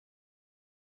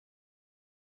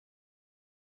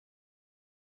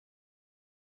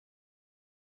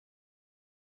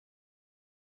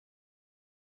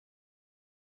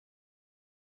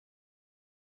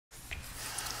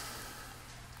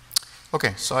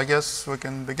Okay, so I guess we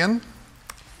can begin.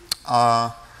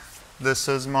 This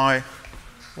is my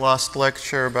last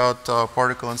lecture about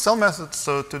particle and cell methods.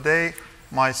 So today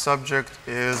my subject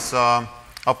is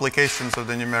applications of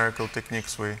the numerical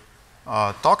techniques we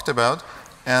talked about.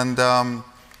 And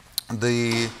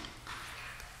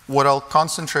what I'll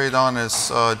concentrate on is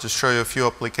just show you a few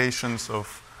applications of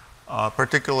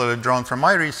particularly drawn from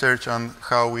my research on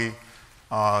how we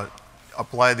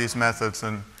apply these methods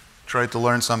and try to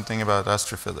learn something about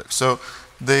astrophysics. So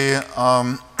the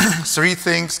three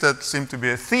things that seem to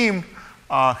be a theme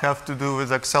have to do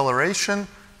with acceleration,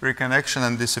 reconnection,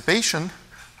 and dissipation,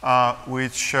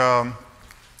 which are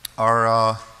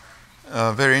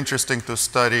very interesting to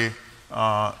study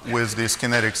with these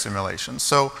kinetic simulations.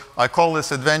 So I call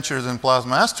this adventures in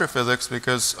plasma astrophysics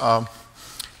because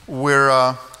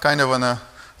we're kind of on a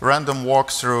random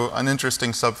walk through an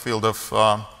interesting subfield of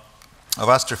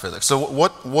astrophysics. So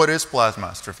what is plasma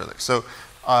astrophysics? So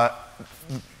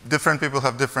different people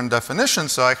have different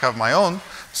definitions, so I have my own.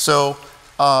 So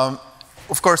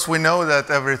of course we know that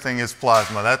everything is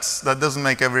plasma. That doesn't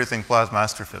make everything plasma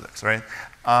astrophysics, right?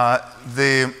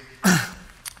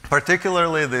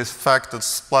 Particularly this fact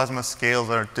that plasma scales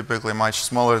are typically much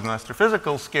smaller than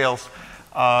astrophysical scales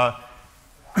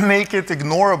make it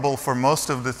ignorable for most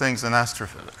of the things in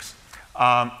astrophysics.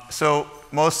 So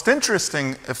most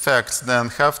interesting effects then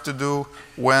have to do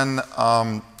when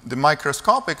the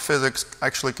microscopic physics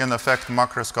actually can affect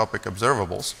macroscopic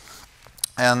observables.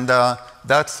 And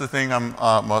that's the thing I'm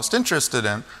most interested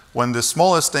in, when the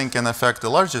smallest thing can affect the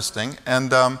largest thing.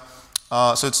 And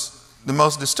so it's the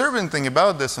most disturbing thing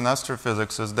about this in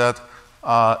astrophysics is that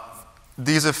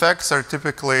these effects are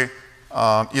typically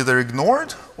either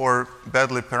ignored or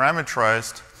badly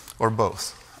parametrized or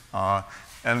both.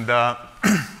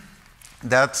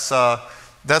 That's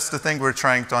the thing we're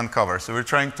trying to uncover. So we're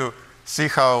trying to see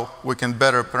how we can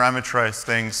better parameterize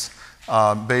things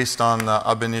based on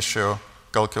ab initio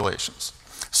calculations.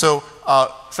 So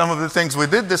some of the things we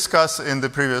did discuss in the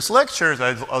previous lectures,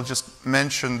 I'll just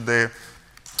mention the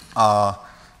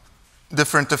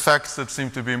different effects that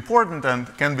seem to be important and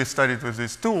can be studied with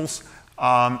these tools.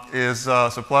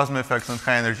 So plasma effects on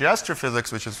high energy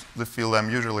astrophysics, which is the field I'm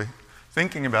usually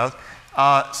thinking about.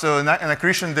 So in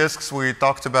accretion disks, we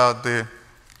talked about the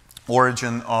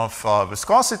origin of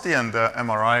viscosity, and the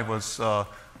MRI was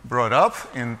brought up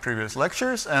in previous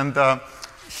lectures. And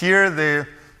here the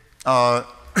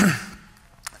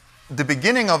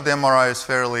beginning of the MRI is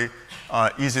fairly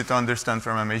easy to understand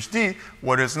from MHD.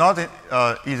 What is not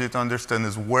easy to understand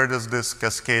is where does this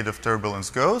cascade of turbulence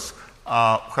goes,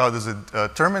 how does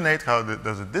it terminate, how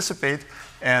does it dissipate,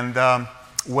 and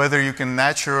whether you can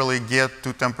naturally get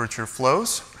to temperature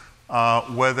flows,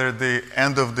 whether the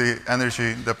end of the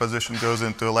energy deposition goes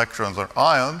into electrons or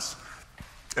ions.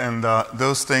 And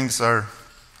those things are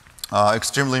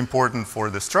extremely important for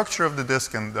the structure of the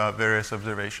disk and various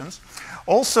observations.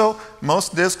 Also,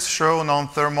 most disks show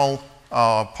non-thermal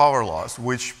power laws,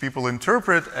 which people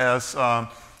interpret as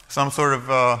some sort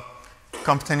of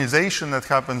comptonization that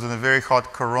happens in a very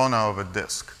hot corona of a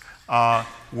disk.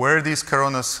 Where these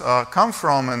coronas come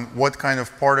from and what kind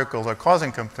of particles are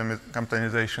causing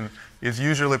comptonization is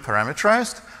usually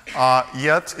parametrized,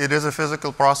 yet it is a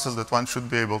physical process that one should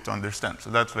be able to understand. So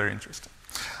that's very interesting.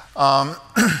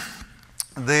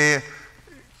 The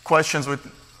questions we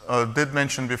did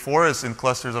mention before is in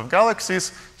clusters of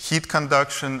galaxies, heat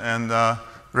conduction and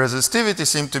resistivity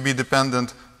seem to be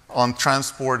dependent on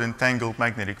transport in tangled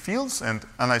magnetic fields, and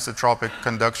anisotropic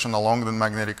conduction along the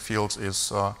magnetic fields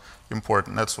is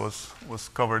important. That was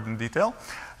covered in detail.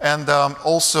 And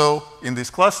also in these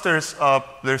clusters,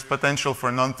 there's potential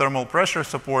for non-thermal pressure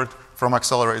support from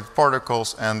accelerated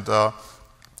particles, and the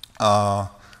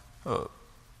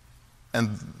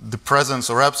presence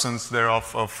or absence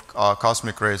thereof of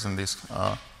cosmic rays in these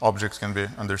objects can be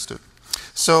understood.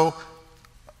 So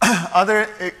other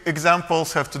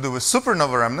examples have to do with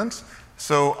supernova remnants.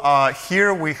 So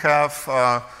here we have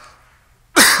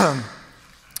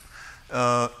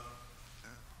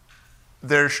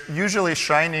they're usually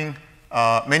shining,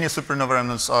 many supernova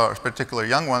remnants, particularly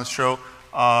young ones, show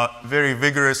very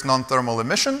vigorous non-thermal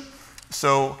emission.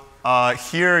 So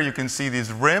here you can see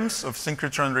these rims of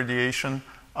synchrotron radiation,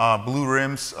 blue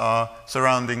rims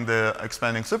surrounding the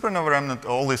expanding supernova remnant.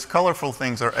 All these colorful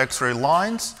things are X-ray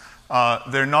lines.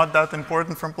 They're not that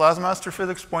important from plasma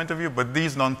astrophysics point of view, but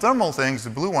these non-thermal things,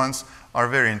 the blue ones, are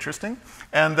very interesting.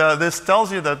 And this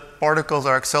tells you that particles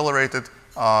are accelerated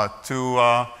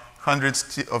to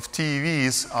hundreds of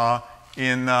TeVs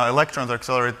electrons are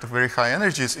accelerated to very high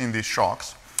energies in these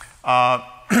shocks.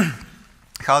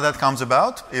 How that comes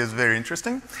about is very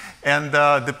interesting and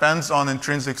depends on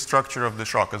intrinsic structure of the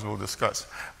shock, as we'll discuss.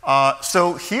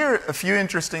 So here, a few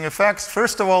interesting effects.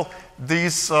 First of all,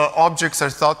 these objects are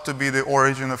thought to be the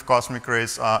origin of cosmic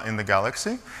rays in the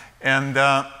galaxy, and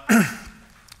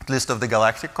at least of the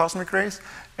galactic cosmic rays.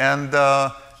 And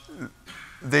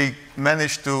they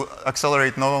manage to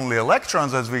accelerate not only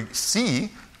electrons, as we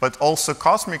see, but also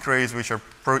cosmic rays, which are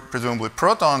presumably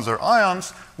protons or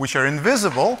ions, which are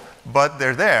invisible, but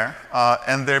they're there,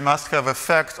 and they must have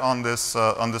effect on this,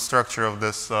 on the structure of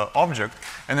this object.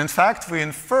 And in fact, we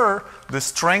infer the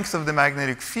strength of the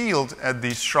magnetic field at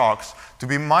these shocks to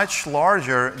be much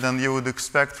larger than you would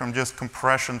expect from just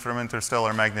compression from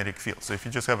interstellar magnetic fields. So if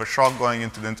you just have a shock going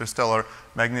into the interstellar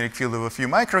magnetic field of a few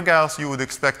microgauss, you would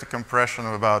expect a compression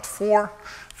of about 4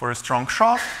 for a strong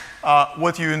shock.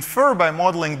 What you infer by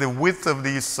modeling the width of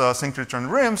these synchrotron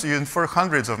rims, you infer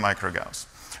hundreds of microgauss.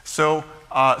 So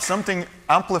something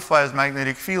amplifies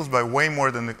magnetic fields by way more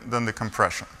than the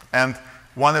compression. And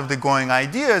one of the going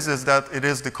ideas is that it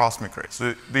is the cosmic rays.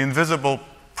 So the invisible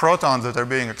protons that are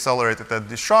being accelerated at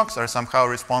these shocks are somehow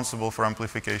responsible for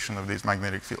amplification of these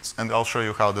magnetic fields. And I'll show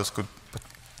you how this could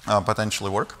potentially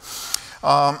work.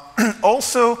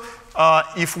 Also,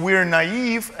 if we're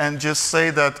naive and just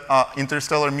say that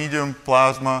interstellar medium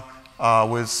plasma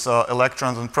with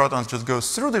electrons and protons just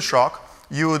goes through the shock,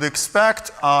 you would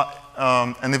expect,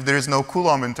 and if there is no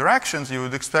Coulomb interactions, you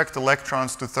would expect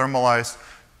electrons to thermalize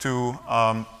to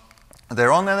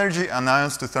their own energy and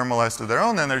ions to thermalize to their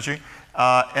own energy,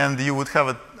 and you would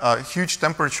have a huge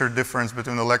temperature difference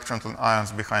between electrons and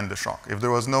ions behind the shock if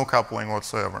there was no coupling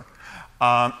whatsoever.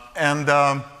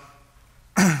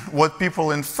 What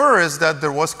people infer is that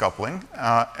there was coupling,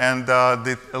 and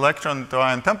the electron to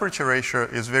ion temperature ratio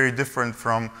is very different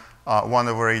from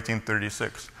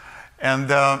 1/1836.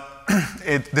 And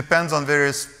it depends on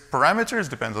various parameters,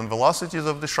 depends on velocities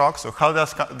of the shock. So how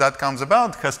that comes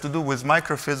about has to do with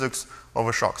microphysics of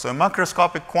a shock. So a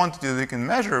macroscopic quantity that you can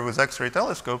measure with X-ray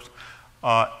telescopes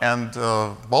and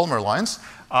Balmer lines,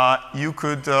 you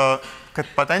could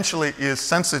potentially is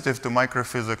sensitive to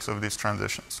microphysics of these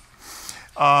transitions.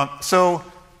 So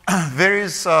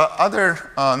various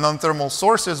other non-thermal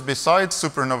sources besides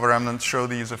supernova remnants show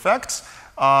these effects.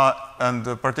 And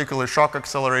the particular shock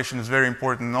acceleration is very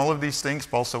important in all of these things,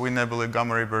 pulsar nebulae,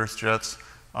 gamma ray burst jets,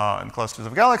 and clusters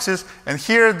of galaxies. And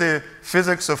here the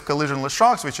physics of collisionless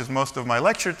shocks, which is most of my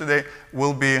lecture today,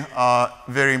 will be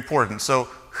very important. So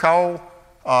how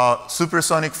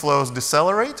supersonic flows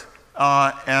decelerate,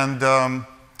 and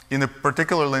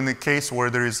particularly in the case where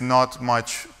there is not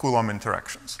much Coulomb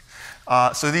interactions.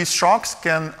 So these shocks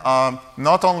can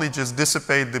not only just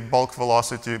dissipate the bulk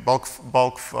velocity,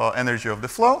 bulk energy of the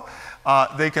flow,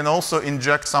 they can also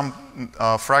inject some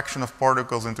fraction of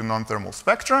particles into non-thermal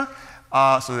spectra,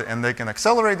 and they can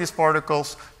accelerate these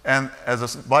particles, and as a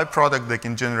byproduct, they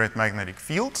can generate magnetic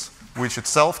fields, which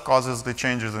itself causes the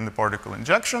changes in the particle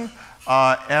injection,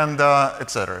 and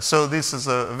etc. So this is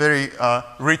a very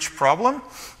rich problem.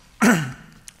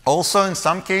 Also, in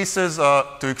some cases,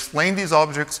 to explain these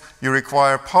objects, you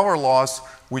require power laws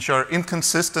which are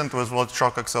inconsistent with what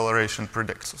shock acceleration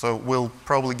predicts. So we'll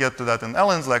probably get to that in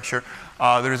Ellen's lecture.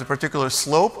 There is a particular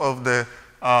slope of the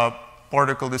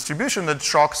particle distribution that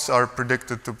shocks are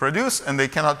predicted to produce, and they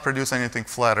cannot produce anything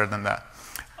flatter than that.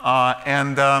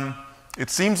 It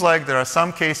seems like there are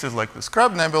some cases, like the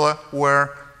Scrub Nebula,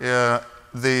 where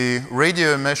the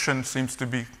radio emission seems to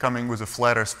be coming with a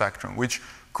flatter spectrum, which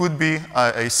could be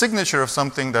a signature of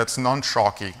something that's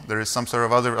non-shocky. There is some sort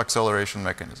of other acceleration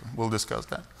mechanism. We'll discuss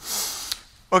that.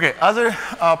 Okay, other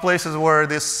places where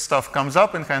this stuff comes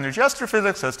up in high-energy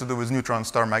astrophysics has to do with neutron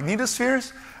star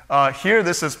magnetospheres. Here,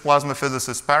 this is plasma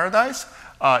physicist paradise.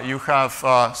 You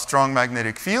have strong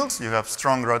magnetic fields, you have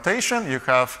strong rotation, you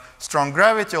have strong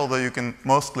gravity, although you can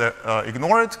mostly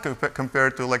ignore it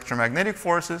compared to electromagnetic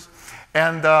forces.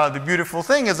 And the beautiful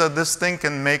thing is that this thing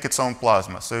can make its own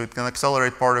plasma. So it can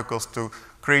accelerate particles to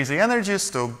crazy energies,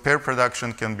 so pair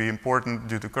production can be important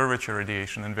due to curvature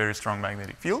radiation and very strong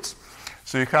magnetic fields.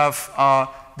 So you have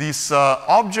these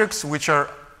objects which are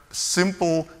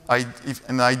simple,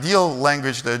 in ideal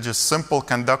language, they're just simple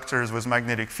conductors with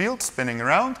magnetic fields spinning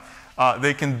around.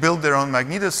 They can build their own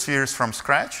magnetospheres from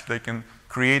scratch. They can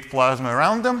create plasma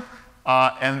around them.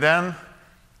 And then,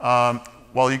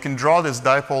 while you can draw this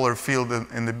dipolar field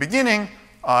in the beginning,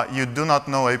 you do not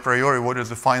know a priori what is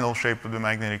the final shape of the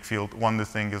magnetic field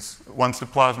once the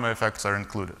plasma effects are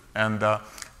included. And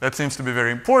that seems to be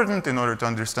very important in order to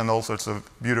understand all sorts of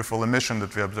beautiful emission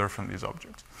that we observe from these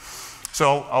objects.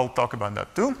 So I'll talk about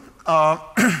that too.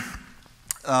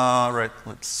 Right,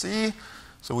 let's see.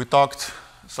 So we talked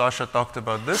Sasha talked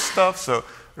about this stuff, so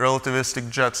relativistic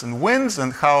jets and winds,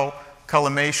 and how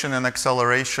collimation and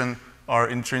acceleration are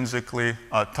intrinsically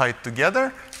tied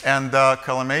together. And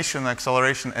collimation,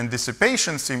 acceleration, and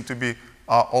dissipation seem to be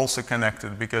also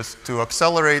connected, because to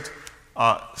accelerate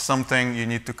something, you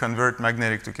need to convert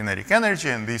magnetic to kinetic energy,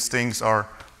 and these things are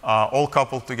all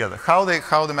coupled together. How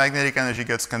the magnetic energy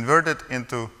gets converted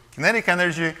into kinetic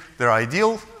energy, there are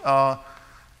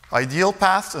ideal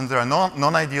paths and there are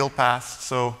non-ideal paths,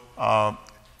 so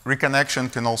reconnection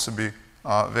can also be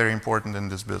very important in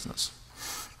this business.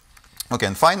 Okay,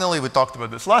 and finally, we talked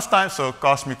about this last time, so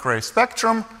cosmic ray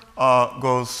spectrum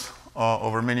goes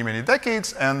over many, many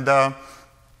decades, and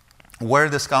where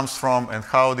this comes from and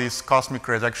how these cosmic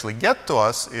rays actually get to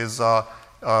us is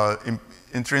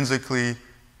intrinsically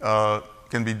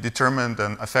can be determined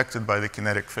and affected by the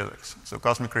kinetic physics. So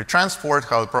cosmic ray transport,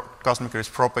 how cosmic rays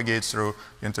propagate through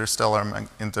interstellar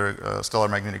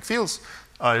magnetic fields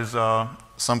is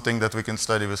something that we can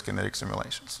study with kinetic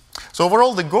simulations. So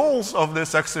overall, the goals of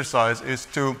this exercise is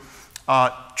to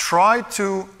try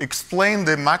to explain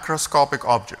the macroscopic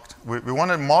object. We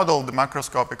want to model the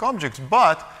macroscopic objects,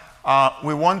 but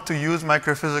we want to use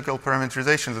microphysical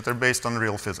parameterizations that are based on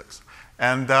real physics.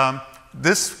 And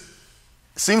this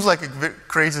seems like a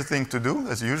crazy thing to do,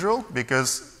 as usual,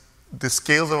 because the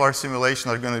scales of our simulation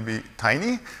are going to be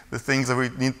tiny. The things that we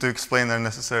need to explain are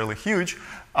necessarily huge.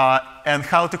 And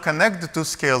how to connect the two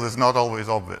scales is not always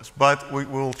obvious, but we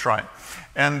will try.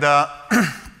 And so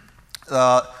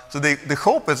the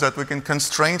hope is that we can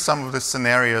constrain some of the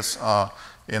scenarios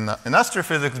in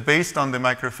astrophysics based on the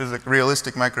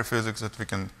realistic microphysics that we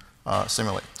can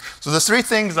simulate. So the three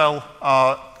things I'll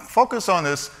focus on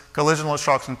is collisional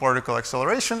shocks and particle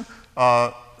acceleration,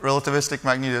 relativistic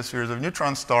magnetospheres of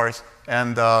neutron stars,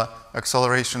 and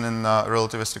acceleration in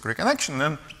relativistic reconnection.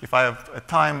 And if I have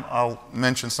time, I'll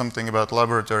mention something about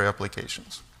laboratory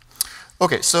applications.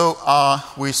 Okay, so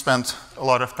we spent a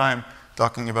lot of time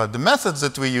talking about the methods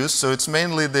that we use. So it's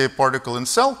mainly the particle in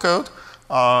cell code,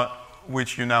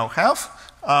 which you now have,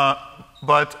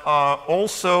 but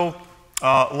also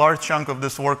a large chunk of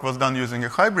this work was done using a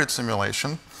hybrid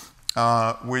simulation,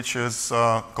 which is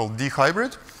called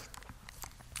D-hybrid.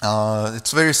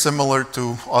 It's very similar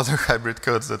to other hybrid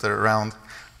codes that are around.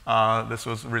 This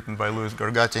was written by Louis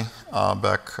Gargatti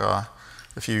back a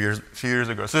few years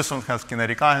ago. So this one has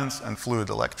kinetic ions and fluid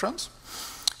electrons.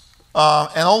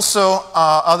 And also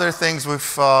other things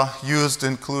we've used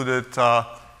included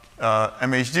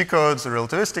MHD codes, the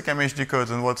relativistic MHD codes,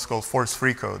 and what's called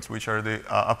force-free codes, which are the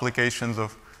applications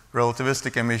of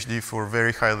relativistic MHD for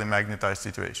very highly magnetized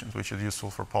situations, which is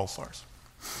useful for pulsars.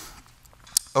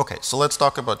 Okay, so let's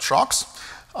talk about shocks.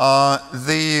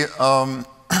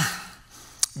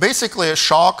 Basically, a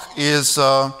shock is,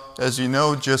 as you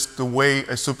know, just the way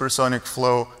a supersonic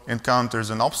flow encounters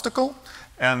an obstacle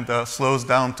and slows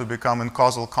down to become in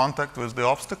causal contact with the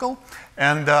obstacle.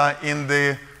 And in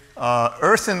the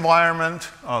Earth environment,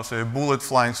 so a bullet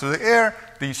flying through the air,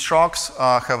 these shocks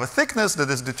have a thickness that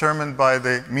is determined by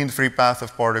the mean free path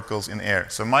of particles in air.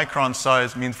 So micron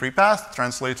size mean free path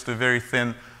translates to a very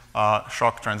thin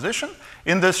shock transition.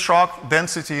 In this shock,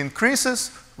 density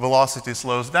increases, velocity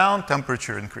slows down,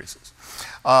 temperature increases.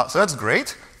 So that's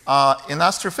great. In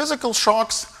astrophysical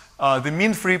shocks, the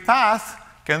mean free path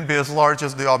can be as large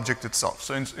as the object itself.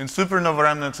 So in supernova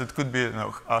remnants, it could be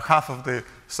half of the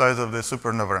size of the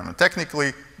supernova remnant.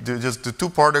 Technically, just the two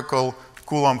particle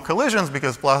Coulomb collisions,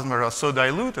 because plasmas are so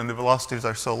dilute and the velocities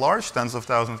are so large, tens of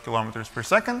thousands of kilometers per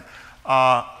second,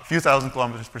 a few thousand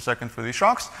kilometers per second for these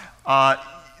shocks,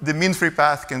 the mean free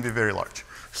path can be very large.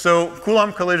 So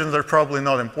Coulomb collisions are probably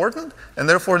not important, and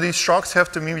therefore these shocks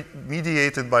have to be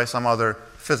mediated by some other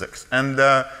physics. And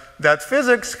that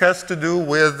physics has to do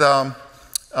with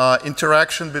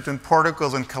interaction between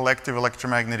particles and collective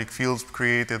electromagnetic fields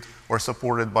created or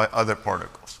supported by other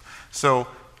particles. So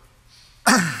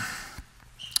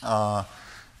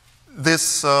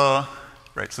this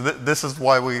is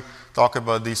why we talk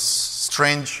about these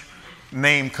strange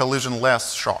name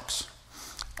collision-less shocks.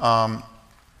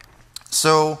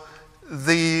 So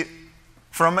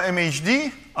from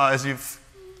MHD,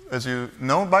 as you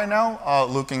know by now,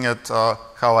 looking at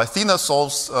how Athena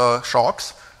solves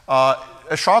shocks,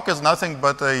 a shock is nothing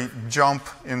but a jump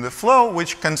in the flow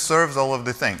which conserves all of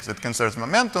the things. It conserves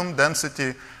momentum,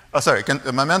 density,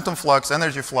 momentum flux,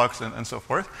 energy flux, and so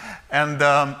forth. And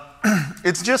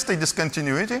it's just a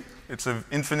discontinuity. It's an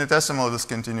infinitesimal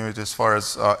discontinuity as far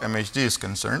as MHD is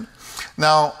concerned.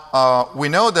 Now, we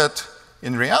know that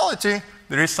in reality,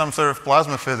 there is some sort of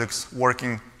plasma physics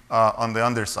working on the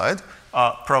underside,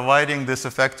 providing this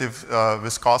effective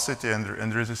viscosity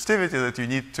and resistivity that you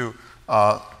need to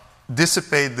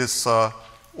dissipate this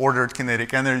ordered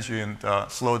kinetic energy and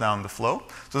slow down the flow.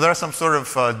 So there are some sort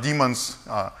of demons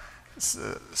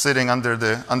sitting under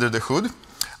the hood.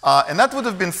 And that would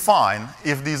have been fine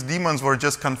if these demons were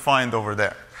just confined over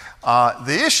there.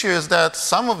 The issue is that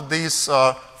some of these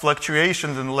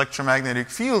fluctuations in electromagnetic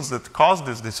fields that cause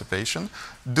this dissipation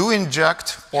do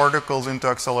inject particles into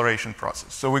acceleration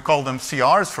process. So we call them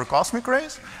CRs for cosmic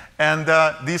rays. And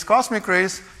these cosmic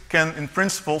rays can, in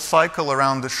principle, cycle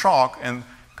around the shock and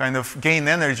kind of gain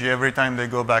energy every time they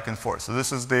go back and forth. So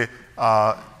this is the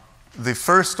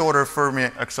first order Fermi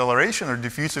acceleration or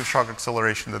diffusive shock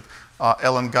acceleration that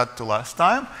Ellen got to last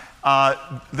time.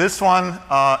 This one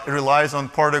relies on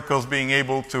particles being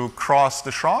able to cross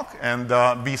the shock and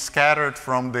be scattered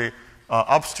from the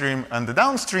upstream and the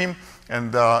downstream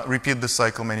and repeat the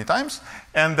cycle many times.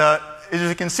 And as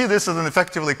you can see, this is an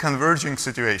effectively converging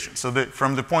situation. So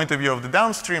from the point of view of the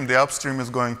downstream, the upstream is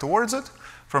going towards it.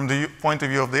 From the point of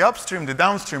view of the upstream, the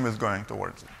downstream is going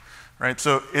towards it. Right?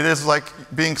 So it is like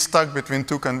being stuck between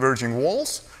two converging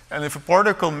walls. And if a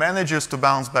particle manages to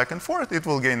bounce back and forth, it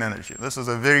will gain energy. This is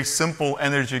a very simple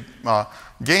energy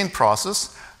gain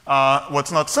process.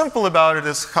 What's not simple about it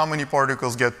is how many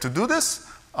particles get to do this,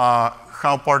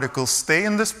 how particles stay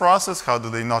in this process, how do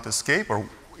they not escape, or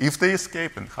if they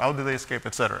escape, and how do they escape,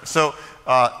 etc. So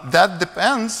that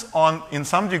depends on, in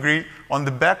some degree, on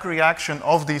the back reaction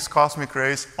of these cosmic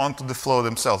rays onto the flow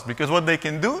themselves. Because what they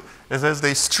can do is as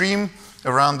they stream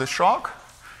around the shock,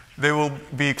 they will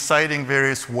be exciting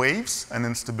various waves and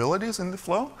instabilities in the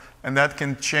flow, and that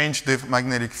can change the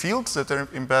magnetic fields that are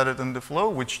embedded in the flow,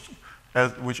 which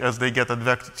as they get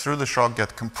advected through the shock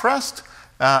get compressed,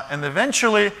 and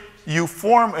eventually you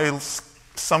form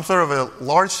some sort of a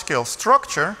large-scale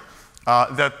structure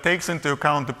that takes into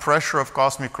account the pressure of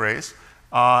cosmic rays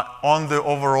on the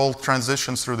overall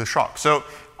transitions through the shock. So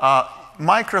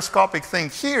microscopic thing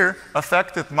here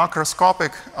affected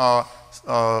macroscopic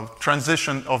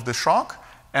transition of the shock,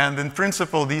 and in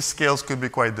principle these scales could be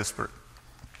quite disparate.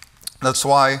 That's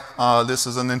why this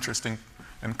is an interesting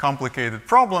and complicated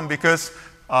problem, because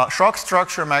shock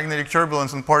structure, magnetic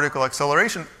turbulence, and particle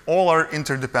acceleration all are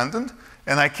interdependent,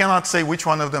 and I cannot say which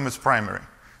one of them is primary.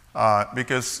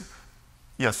 Because,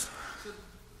 yes? So,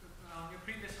 your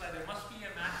previous slide, there must be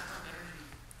a maximum energy.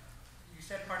 You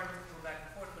said particles go back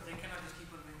and forth, but they cannot just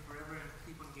keep on moving forever and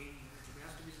keep on gaining energy. There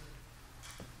has to be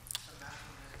some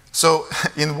maximum energy. So,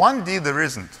 in 1D, there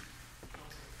isn't.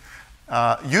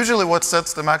 Usually what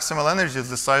sets the maximal energy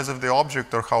is the size of the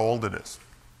object or how old it is.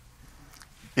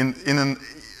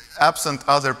 Absent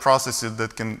other processes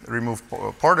that can remove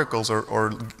particles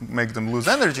or make them lose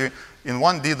energy, in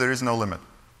 1D there is no limit.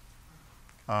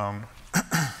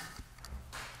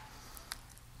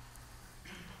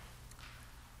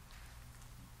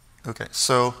 Okay,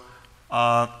 so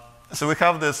we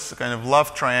have this kind of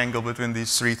love triangle between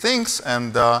these three things,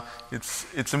 and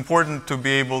it's important to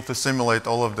be able to simulate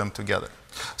all of them together.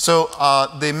 So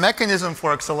the mechanism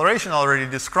for acceleration already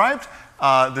described.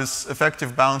 This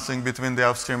effective bouncing between the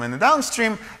upstream and the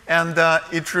downstream, and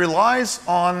it relies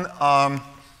on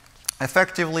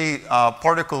effectively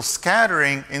particle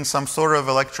scattering in some sort of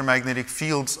electromagnetic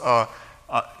fields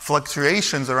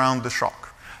fluctuations around the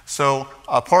shock. So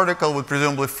a particle would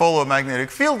presumably follow a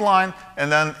magnetic field line,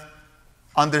 and then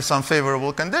under some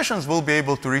favorable conditions will be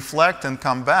able to reflect and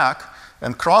come back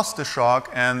and cross the shock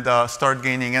and start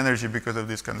gaining energy because of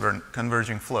these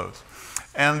converging flows.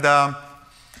 And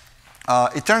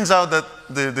it turns out that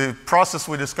the process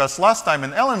we discussed last time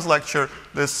in Ellen's lecture,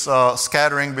 this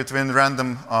scattering between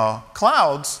random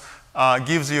clouds,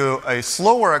 gives you a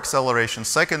slower acceleration,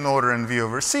 second order in V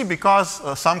over C, because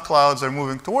some clouds are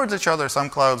moving towards each other, some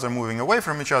clouds are moving away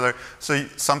from each other. So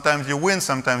sometimes you win,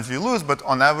 sometimes you lose, but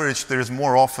on average, there's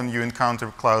more often you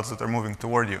encounter clouds that are moving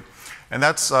toward you. And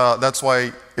that's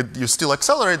why you still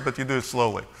accelerate, but you do it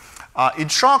slowly. In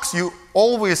shocks, you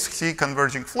always see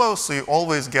converging flows, so you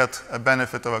always get a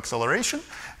benefit of acceleration.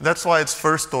 That's why it's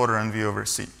first order in V over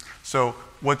C. So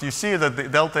what you see is that the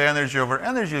delta energy over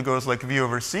energy goes like V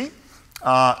over C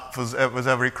with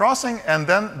every crossing, and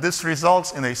then this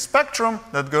results in a spectrum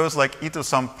that goes like e to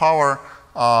some power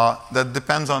that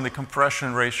depends on the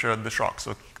compression ratio at the shock,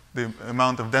 so the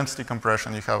amount of density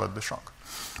compression you have at the shock.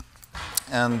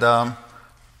 And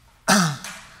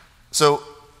so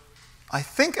I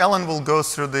think Ellen will go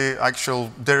through the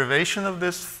actual derivation of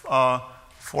this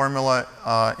formula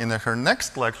in her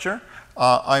next lecture.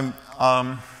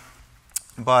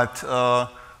 But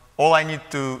all I need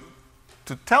to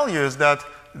tell you is that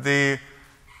the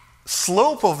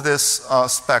slope of this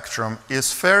spectrum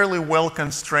is fairly well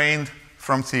constrained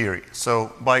from theory.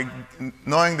 So by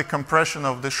knowing the compression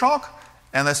of the shock,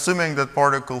 and assuming that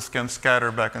particles can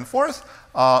scatter back and forth,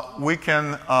 we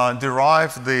can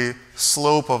derive the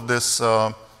slope of this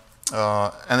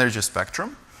energy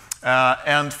spectrum.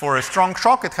 And for a strong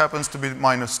shock, it happens to be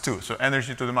 -2. So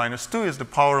energy to the -2 is the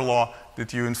power law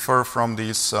that you infer from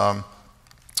these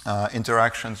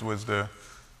interactions with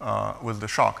the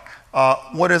shock.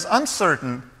 What is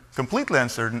uncertain, completely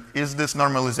uncertain, is this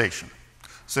normalization.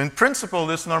 So in principle,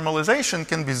 this normalization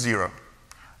can be 0.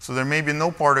 So there may be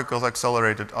no particles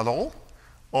accelerated at all,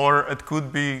 or it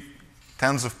could be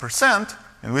tens of %,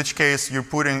 in which case you're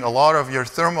putting a lot of your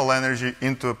thermal energy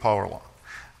into a power law.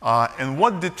 And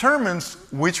what determines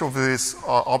which of these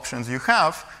options you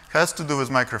have has to do with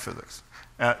microphysics.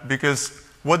 Because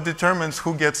what determines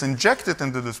who gets injected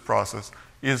into this process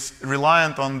is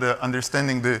reliant on the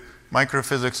understanding the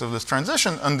microphysics of this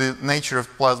transition and the nature of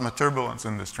plasma turbulence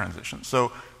in this transition.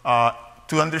 So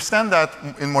to understand that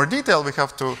in more detail, we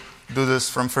have to do this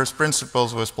from first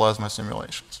principles with plasma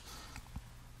simulations.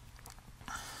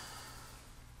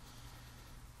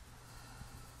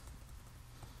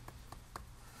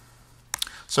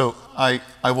 So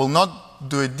I will not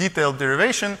do a detailed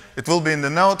derivation. It will be in the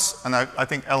notes, and I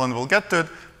think Ellen will get to it.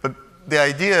 But the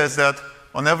idea is that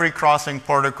on every crossing,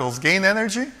 particles gain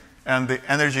energy, and the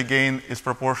energy gain is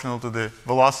proportional to the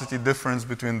velocity difference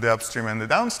between the upstream and the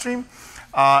downstream.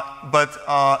 But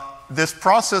this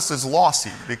process is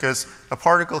lossy, because a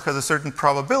particle has a certain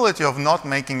probability of not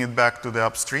making it back to the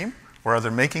upstream, or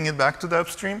rather making it back to the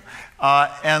upstream.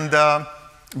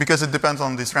 Because it depends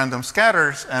on these random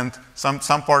scatters, and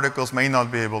some particles may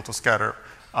not be able to scatter,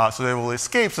 so they will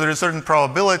escape. So there is a certain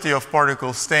probability of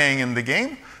particles staying in the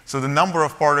game. So the number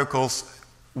of particles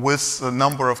with the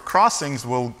number of crossings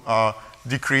will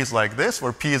decrease like this,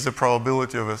 where p is the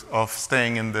probability of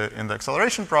staying in the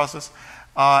acceleration process.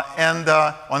 And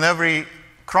on every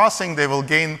crossing, they will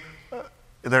gain,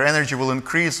 their energy will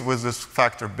increase with this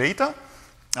factor beta,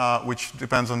 which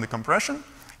depends on the compression.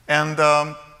 And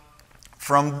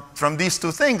from these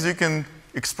two things, you can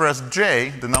express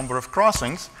J, the number of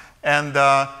crossings, and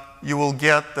you will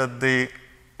get that the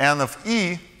N of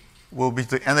E will be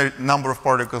the number of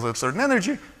particles at certain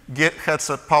energy, has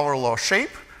a power law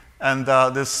shape, and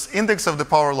this index of the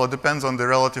power law depends on the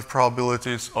relative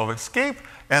probabilities of escape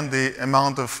and the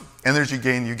amount of energy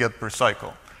gain you get per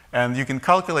cycle. And you can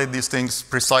calculate these things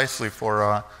precisely for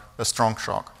a strong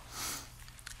shock.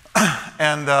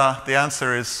 And the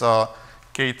answer is so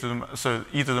e to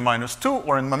the -2,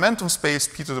 or in momentum space,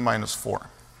 p to the -4.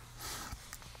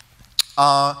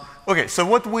 Okay, so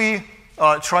what we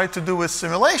try to do with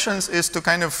simulations is to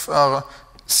kind of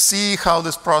see how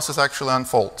this process actually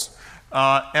unfolds.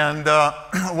 And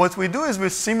what we do is we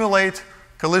simulate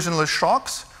collisionless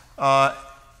shocks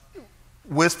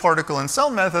with particle and cell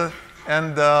method,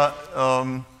 and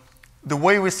the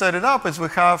way we set it up is we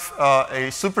have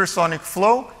a supersonic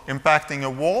flow impacting a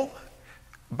wall,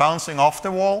 bouncing off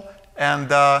the wall, and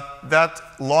that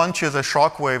launches a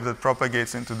shock wave that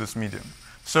propagates into this medium.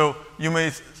 So you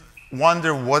may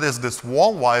wonder, what is this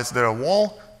wall? Why is there a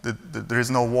wall? There is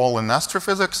no wall in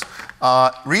astrophysics.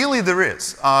 Really, there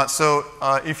is. So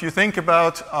if you think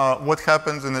about what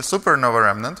happens in a supernova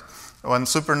remnant, when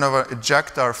supernova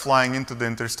ejecta are flying into the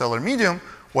interstellar medium,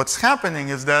 what's happening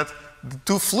is that the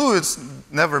two fluids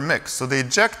never mix. So the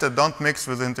ejecta don't mix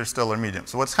with the interstellar medium.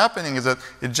 So what's happening is that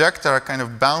ejecta are kind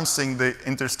of bouncing the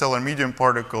interstellar medium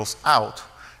particles out,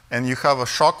 and you have a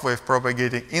shock wave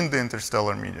propagating in the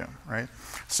interstellar medium, right?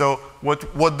 So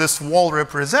what this wall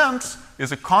represents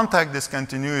is a contact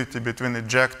discontinuity between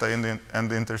ejecta and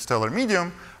the interstellar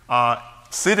medium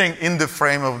sitting in the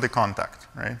frame of the contact,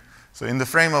 right? So in the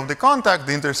frame of the contact,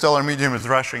 the interstellar medium is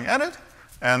rushing at it,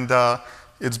 and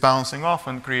it's bouncing off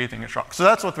and creating a shock. So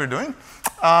that's what we're doing.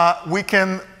 We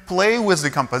can play with the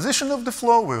composition of the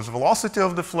flow, with the velocity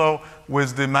of the flow,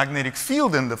 with the magnetic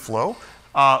field in the flow.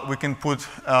 We can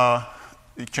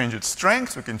change its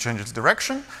strength, we can change its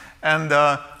direction, and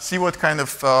see what kind of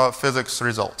physics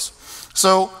results.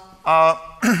 So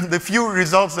the few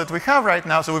results that we have right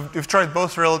now, so we've tried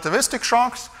both relativistic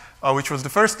shocks, which was the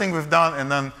first thing we've done, and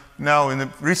then now in the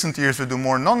recent years we do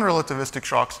more non-relativistic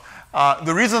shocks.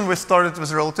 The reason we started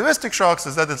with relativistic shocks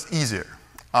is that it's easier.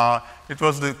 It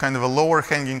was the kind of a lower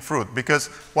hanging fruit, because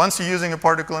once you're using a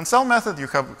particle and cell method, you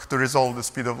have to resolve the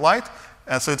speed of light.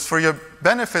 And so it's for your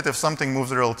benefit if something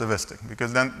moves relativistic,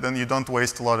 because then you don't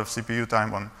waste a lot of CPU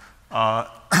time on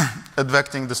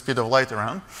advecting the speed of light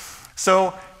around.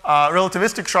 So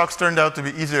relativistic shocks turned out to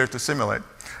be easier to simulate.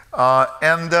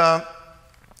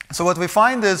 So what we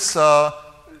find is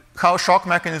how shock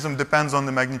mechanism depends on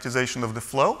the magnetization of the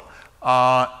flow.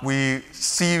 We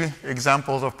see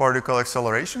examples of particle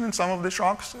acceleration in some of the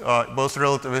shocks, both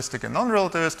relativistic and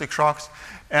non-relativistic shocks.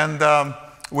 And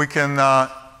we can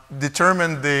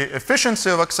determine the efficiency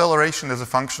of acceleration as a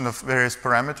function of various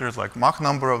parameters like Mach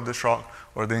number of the shock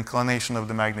or the inclination of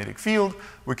the magnetic field.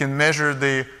 We can measure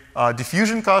the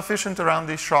diffusion coefficient around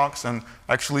these shocks and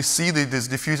actually see this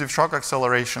diffusive shock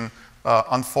acceleration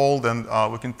unfold, and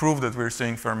we can prove that we're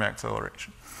seeing Fermi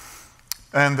acceleration.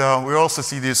 And we also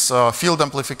see this field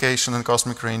amplification and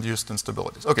cosmic ray-induced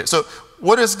instabilities. Okay, so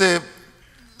what is the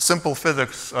simple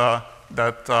physics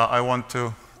that I want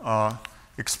to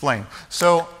explain?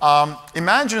 So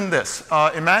imagine this.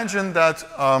 Imagine that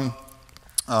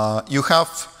you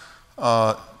have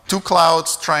two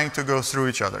clouds trying to go through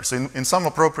each other. So in some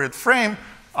appropriate frame,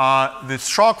 this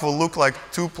shock will look like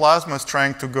two plasmas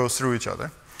trying to go through each other.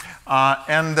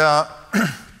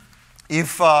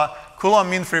 If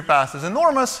Coulomb mean free path is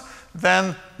enormous,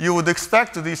 then you would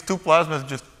expect that these two plasmas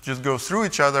just go through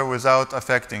each other without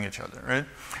affecting each other, right?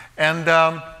 And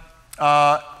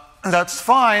that's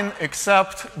fine,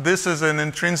 except this is an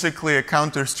intrinsically a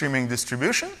counter-streaming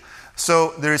distribution.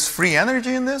 So there is free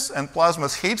energy in this, and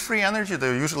plasmas hate free energy.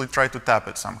 They usually try to tap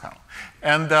it somehow.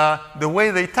 And the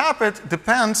way they tap it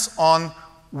depends on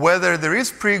whether there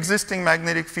is pre-existing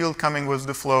magnetic field coming with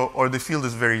the flow or the field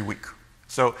is very weak.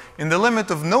 So in the limit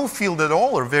of no field at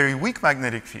all or very weak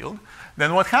magnetic field,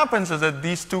 then what happens is that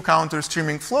these two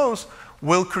counter-streaming flows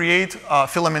will create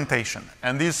filamentation.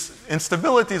 And these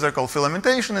instabilities are called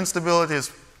filamentation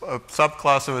instabilities. A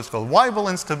subclass of it is called Weibel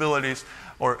instabilities,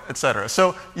 or etc.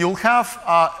 So you'll have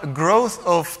growth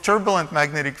of turbulent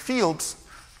magnetic fields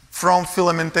from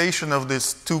filamentation of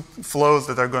these two flows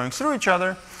that are going through each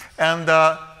other. And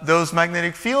those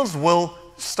magnetic fields will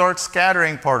start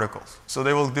scattering particles. So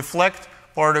they will deflect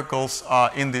particles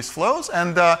in these flows.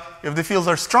 And if the fields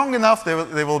are strong enough,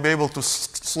 they will be able to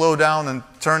slow down and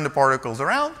turn the particles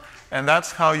around. And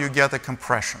that's how you get a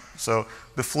compression. So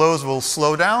the flows will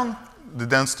slow down, the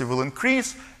density will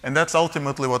increase, and that's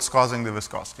ultimately what's causing the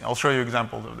viscosity. I'll show you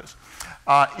examples of this.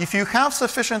 If you have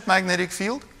sufficient magnetic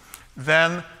field,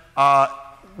 then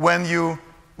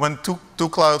when two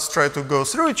clouds try to go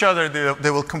through each other, they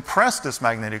will compress this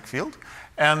magnetic field.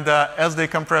 And as they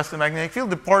compress the magnetic field,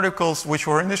 the particles which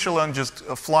were initially on just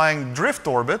flying drift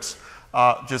orbits,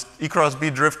 just E cross B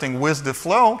drifting with the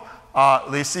flow,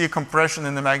 they see a compression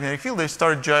in the magnetic field. They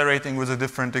start gyrating with a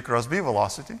different E cross B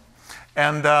velocity.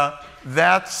 And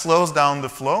that slows down the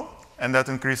flow, and that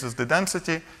increases the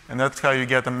density, and that's how you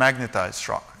get a magnetized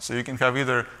shock. So you can have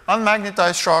either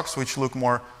unmagnetized shocks, which look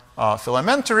more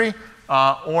filamentary,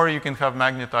 or you can have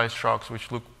magnetized shocks,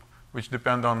 which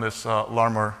depend on this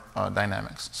Larmor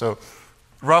dynamics. So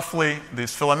roughly,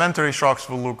 these filamentary shocks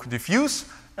will look diffuse,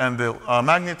 and the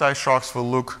magnetized shocks will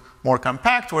look more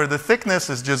compact, where the thickness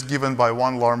is just given by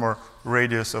one Larmor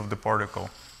radius of the particle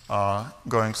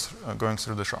going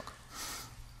through the shock.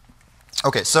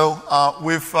 Okay, so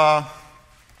we've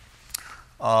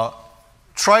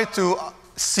tried to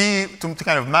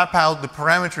kind of map out the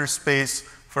parameter space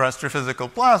for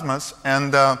astrophysical plasmas,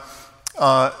 and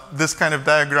this kind of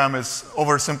diagram is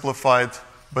oversimplified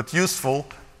but useful.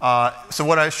 So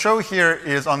what I show here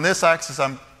is on this axis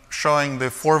I'm showing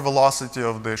the force velocity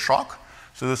of the shock.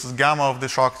 So this is gamma of the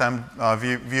shock times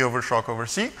v over shock over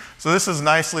c. So this is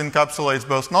nicely encapsulates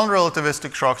both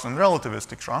non-relativistic shocks and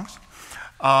relativistic shocks.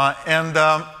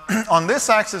 On this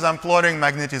axis, I'm plotting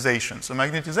magnetization. So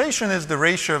magnetization is the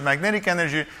ratio of magnetic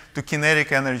energy to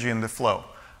kinetic energy in the flow.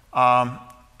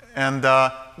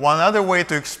 One other way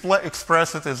to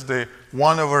express it is the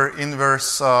 1 over inverse,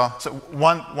 so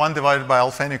 1 divided by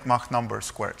alphanic Mach number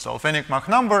squared. So alphanic Mach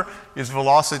number is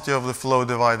velocity of the flow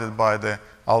divided by the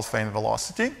alphane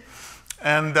velocity.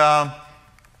 And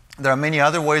there are many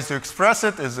other ways to express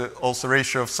it. Is also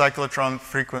ratio of cyclotron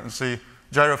frequency,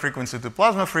 gyro frequency to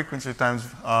plasma frequency times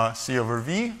c over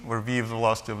v, where v is the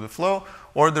velocity of the flow,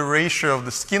 or the ratio of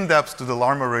the skin depth to the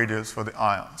Larmor radius for the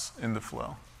ions in the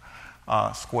flow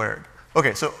squared.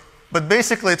 Okay, so, but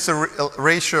basically it's a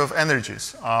ratio of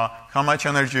energies. How much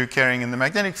energy you're carrying in the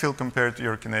magnetic field compared to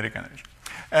your kinetic energy.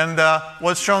 And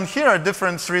what's shown here are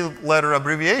different 3-letter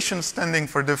abbreviations standing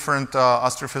for different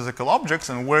astrophysical objects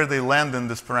and where they land in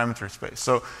this parameter space.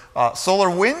 So solar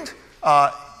wind,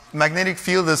 magnetic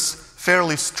field is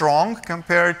fairly strong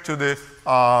compared to the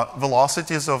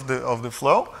velocities of the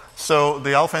flow. So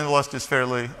the alphane velocity is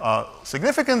fairly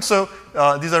significant. So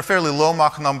these are fairly low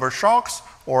Mach number shocks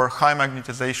or high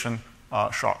magnetization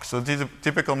shocks. So these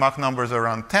typical Mach numbers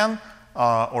around 10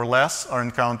 or less are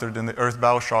encountered in the Earth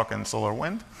bow shock and solar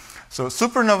wind. So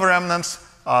supernova remnants,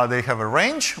 they have a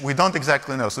range. We don't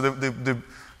exactly know. So the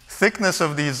thickness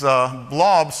of these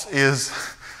blobs is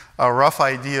a rough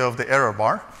idea of the error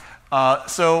bar.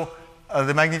 The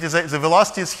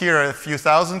velocities here are a few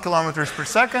thousand kilometers per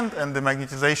second, and the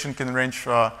magnetization can range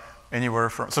anywhere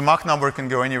from, so Mach number can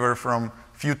go anywhere from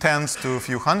a few tens to a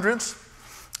few hundreds.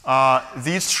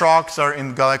 These shocks are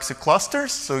in galaxy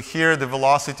clusters, so here the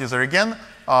velocities are again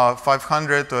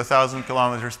 500 to 1,000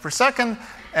 kilometers per second,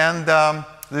 and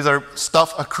these are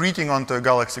stuff accreting onto a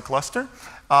galaxy cluster.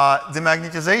 The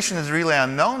magnetization is really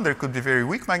unknown. There could be very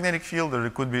weak magnetic field, or there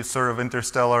could be sort of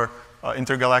interstellar,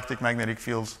 intergalactic magnetic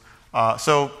fields.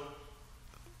 So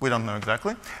we don't know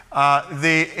exactly.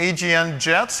 The AGN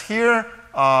jets here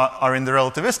are in the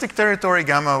relativistic territory,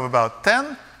 gamma of about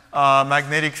 10.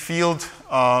 Magnetic field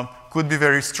could be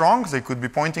very strong. They could be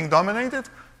Poynting dominated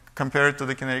compared to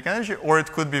the kinetic energy, or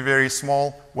it could be very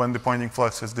small when the Poynting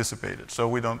flux has dissipated. So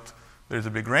there's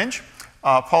a big range.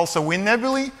 Pulsar wind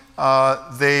nebulae,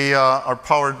 they are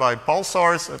powered by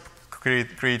pulsars,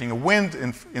 creating a wind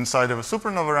inside of a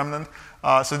supernova remnant.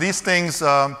 So these things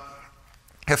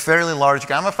have fairly large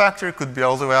gamma factor, could be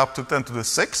all the way up to 10 to the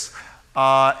 6.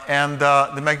 And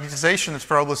the magnetization is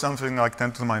probably something like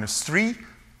 10 to the minus 3.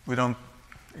 We don't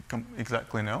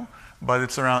exactly know, but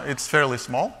it's fairly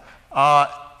small.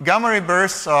 Gamma ray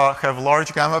bursts have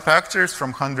large gamma factors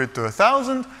from 100 to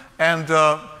 1,000, and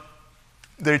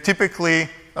they're typically,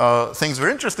 things we're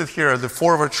interested here are the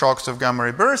forward shocks of gamma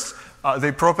ray bursts.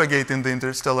 They propagate in the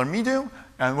interstellar medium,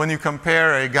 and when you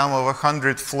compare a gamma of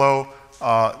 100 flow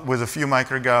with a few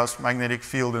microgauss magnetic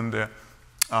field in the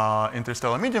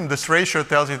interstellar medium, this ratio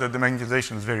tells you that the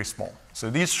magnetization is very small. So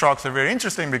these shocks are very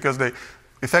interesting because they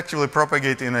effectively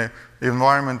propagate in an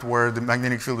environment where the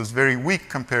magnetic field is very weak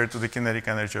compared to the kinetic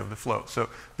energy of the flow. So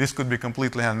this could be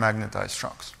completely unmagnetized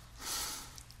shocks.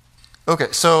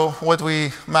 Okay, so what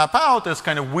we map out is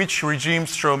kind of which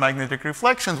regimes show magnetic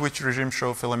reflections, which regimes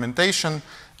show filamentation,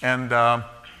 and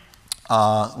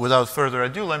without further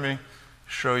ado, let me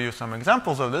show you some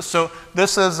examples of this. So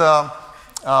this is a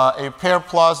pair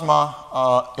plasma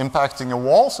impacting a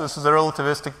wall. So this is a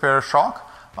relativistic pair shock.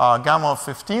 Gamma of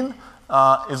 15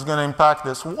 is going to impact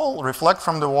this wall, reflect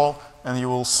from the wall, and you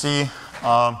will see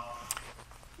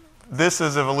this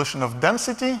is evolution of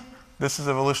density. This is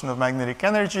evolution of magnetic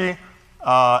energy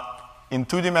in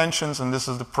 2 dimensions, and this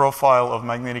is the profile of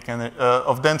magnetic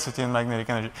of density and magnetic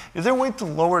energy. Is there a way to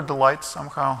lower the light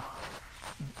somehow?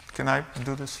 Can I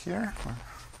do this here?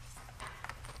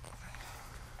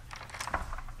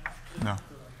 No.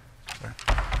 Sorry.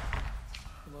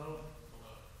 Below.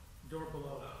 Door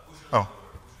below. Oh.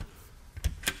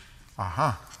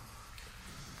 Aha.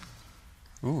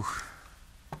 Ooh.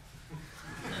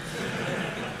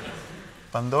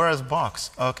 Pandora's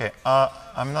box. Okay.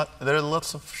 I'm not. There are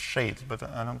lots of shades, but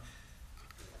I don't.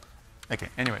 Okay.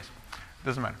 Anyways,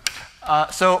 doesn't matter.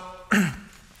 So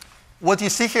what you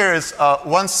see here is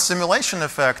one simulation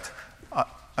effect.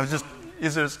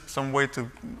 Is there some way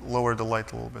to lower the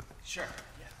light a little bit? Sure.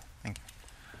 Yeah. Thank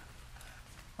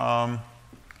you.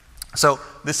 So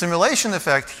the simulation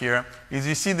effect here is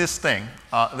you see this thing.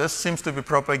 This seems to be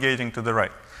propagating to the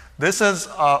right. This is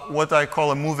what I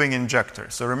call a moving injector.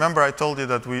 So remember I told you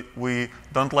that we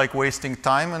don't like wasting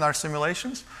time in our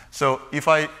simulations. So if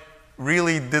I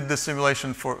really did the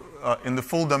simulation in the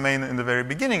full domain in the very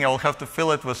beginning, I'll have to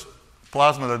fill it with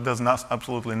plasma that does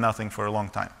absolutely nothing for a long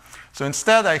time. So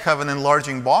instead I have an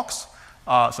enlarging box.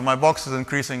 So my box is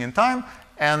increasing in time,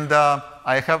 and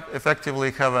I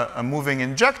effectively have a moving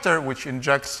injector which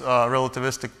injects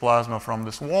relativistic plasma from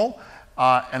this wall.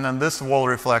 And then this wall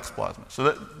reflects plasma.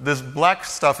 So this black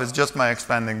stuff is just my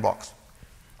expanding box.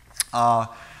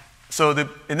 So the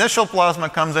initial plasma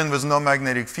comes in with no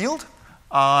magnetic field.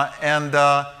 And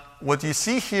what you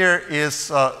see here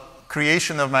is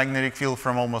creation of magnetic field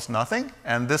from almost nothing.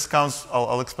 And this comes,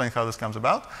 I'll explain how this comes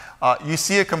about. You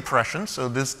see a compression.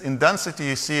 So in density,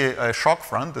 you see a shock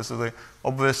front. This is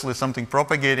obviously something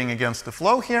propagating against the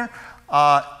flow here.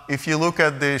 If you look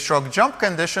at the shock jump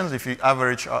conditions, if you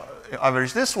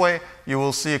average this way, you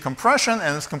will see a compression,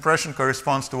 and this compression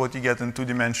corresponds to what you get in 2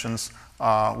 dimensions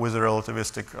with a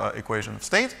relativistic equation of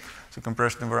state. So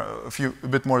compression of a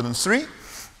bit more than 3.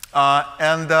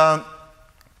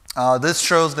 This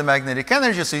shows the magnetic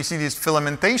energy. So you see these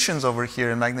filamentations over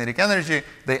here in magnetic energy.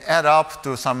 They add up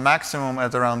to some maximum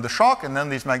at around the shock, and then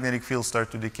these magnetic fields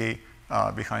start to decay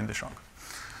behind the shock.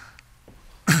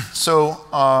 So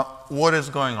what is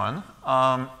going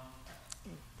on?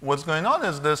 What's going on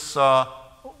is this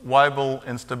Weibel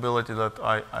instability that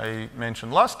I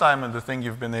mentioned last time, and the thing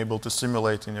you've been able to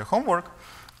simulate in your homework,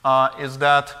 is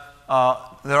that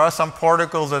there are some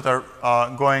particles that are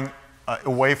going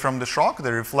away from the shock,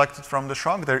 they're reflected from the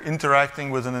shock, they're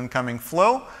interacting with an incoming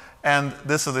flow, and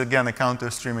this is again a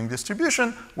counter-streaming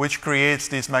distribution which creates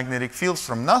these magnetic fields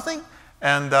from nothing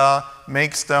and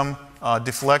makes them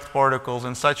deflect particles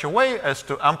in such a way as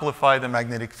to amplify the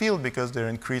magnetic field because they're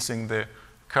increasing the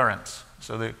currents.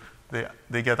 So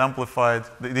they get amplified,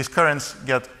 these currents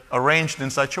get arranged in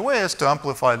such a way as to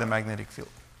amplify the magnetic field.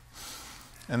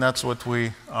 And that's what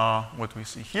we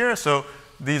see here. So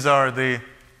these are the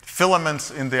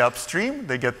filaments in the upstream.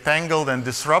 They get tangled and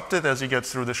disrupted as you get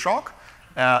through the shock.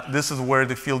 This is where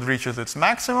the field reaches its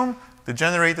maximum, the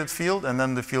generated field, and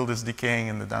then the field is decaying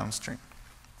in the downstream.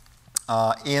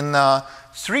 In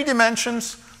 3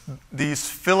 dimensions, these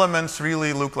filaments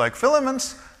really look like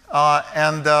filaments,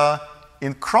 and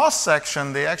in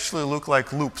cross-section, they actually look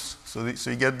like loops. So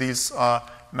you get these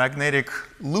magnetic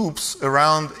loops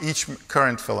around each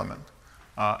current filament,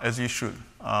 as you should.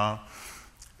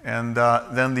 And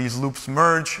then these loops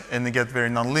merge, and they get very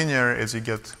nonlinear as you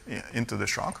get into the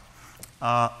shock.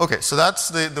 Okay, so that's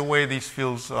the way these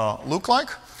fields look like.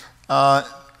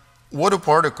 What do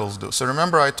particles do? So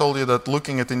remember I told you that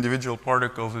looking at individual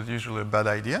particles is usually a bad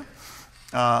idea.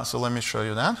 So let me show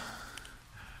you that.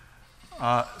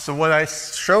 So what I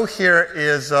show here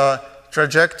is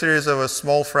trajectories of a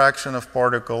small fraction of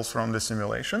particles from the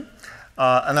simulation.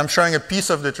 And I'm showing a piece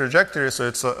of the trajectory, so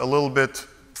it's a little bit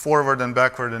forward and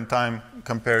backward in time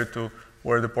compared to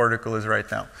where the particle is right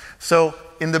now. So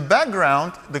in the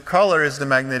background, the color is the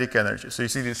magnetic energy. So you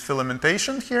see this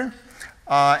filamentation here.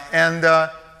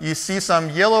 You see some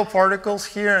yellow particles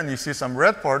here, and you see some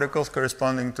red particles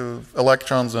corresponding to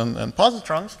electrons and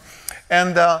positrons.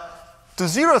 And to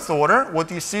zeroth order,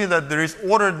 what you see that there is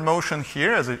ordered motion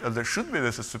here, as there should be,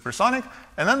 this is supersonic,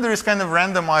 and then there is kind of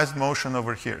randomized motion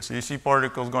over here. So you see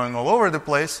particles going all over the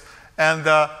place, and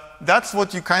that's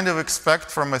what you kind of expect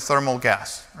from a thermal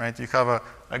gas, right? You have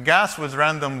a gas with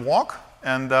random walk,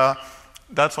 and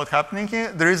that's what's happening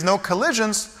here. There is no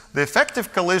collisions. The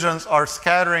effective collisions are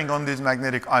scattering on these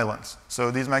magnetic islands.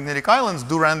 So these magnetic islands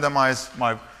do randomize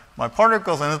my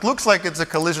particles, and it looks like it's a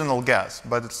collisional gas,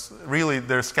 but it's really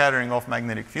they're scattering off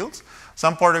magnetic fields.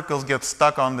 Some particles get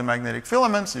stuck on the magnetic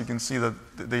filaments. You can see that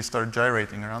they start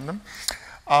gyrating around them.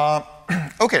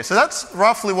 Okay, so that's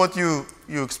roughly what you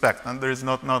expect, and there is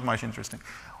not much interesting.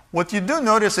 What you do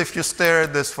notice if you stare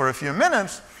at this for a few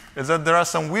minutes is that there are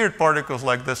some weird particles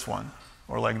like this one,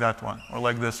 or like that one, or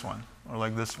like this one, or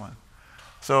like this one.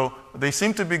 So they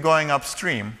seem to be going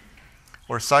upstream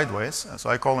or sideways, so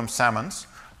I call them salmons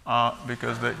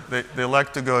because they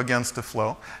like to go against the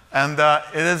flow. And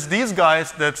it is these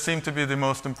guys that seem to be the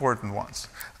most important ones.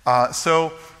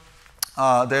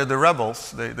 They're the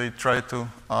rebels. They try to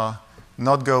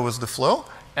not go with the flow.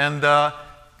 And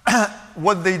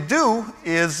what they do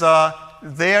is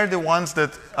they are the ones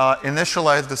that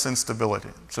initialize this instability.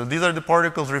 So these are the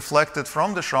particles reflected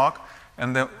from the shock,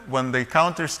 and then when they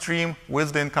counterstream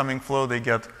with the incoming flow, they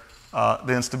get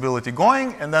the instability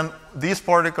going, and then these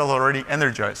particles are already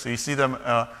energized. So you see them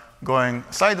going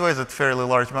sideways at fairly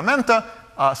large momenta.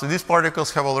 So these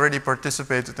particles have already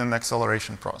participated in the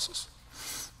acceleration process.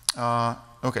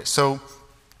 Okay, so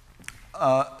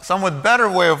somewhat better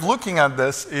way of looking at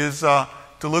this is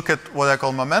to look at what I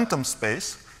call momentum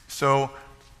space. So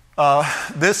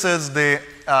this is the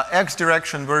x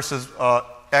direction versus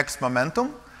x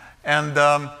momentum. And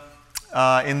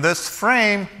in this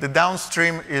frame, the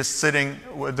downstream is sitting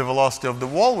with the velocity of the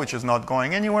wall, which is not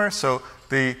going anywhere. So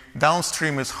the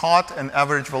downstream is hot and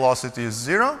average velocity is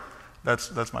 0.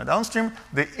 That's my downstream.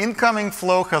 The incoming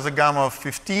flow has a gamma of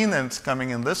 15 and it's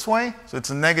coming in this way. So it's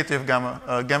a negative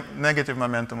negative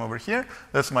momentum over here.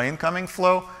 That's my incoming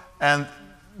flow. And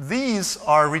these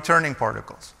are returning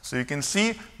particles. So you can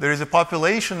see there is a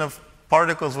population of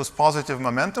particles with positive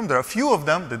momentum. There are a few of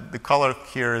them. The color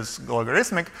here is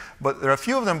logarithmic, but there are a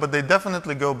few of them, but they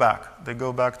definitely go back. They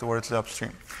go back towards the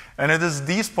upstream. And it is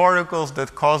these particles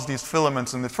that cause these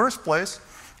filaments in the first place.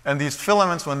 And these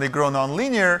filaments, when they grow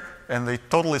nonlinear and they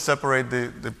totally separate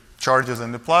the charges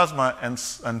in the plasma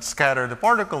and scatter the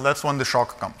particle, that's when the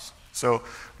shock comes. So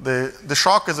the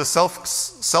shock is a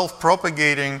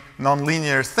self-propagating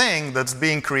nonlinear thing that's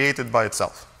being created by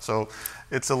itself. So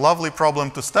it's a lovely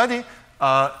problem to study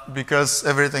because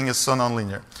everything is so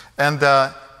nonlinear. And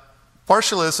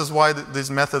partially this is why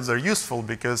these methods are useful,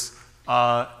 because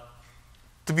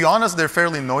to be honest, they're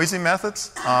fairly noisy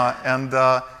methods.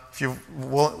 If you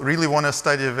really want to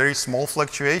study a very small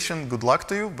fluctuation, good luck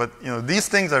to you. But these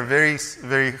things are very,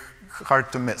 very hard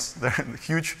to miss. They're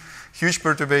huge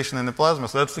perturbation in the plasma.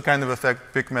 So that's the kind of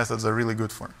effect PIC methods are really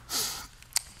good for.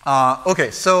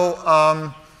 Okay,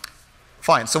 so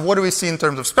fine. So what do we see in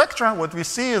terms of spectra? What we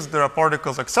see is there are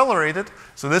particles accelerated.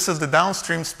 So this is the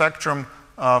downstream spectrum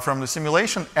from the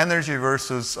simulation, energy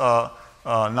versus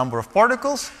number of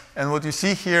particles. And what you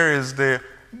see here is the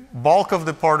bulk of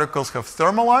the particles have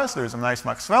thermalized. There's a nice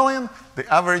Maxwellian.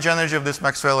 The average energy of this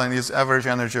Maxwellian is average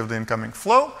energy of the incoming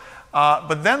flow.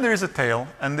 But then there is a tail,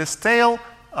 and this tail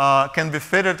can be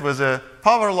fitted with a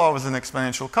power law with an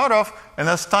exponential cutoff. And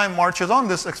as time marches on,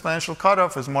 this exponential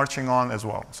cutoff is marching on as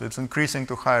well. So it's increasing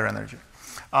to higher energy.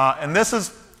 And this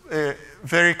is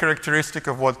very characteristic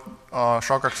of what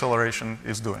shock acceleration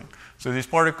is doing. So these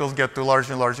particles get to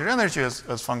larger and larger energy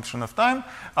as function of time.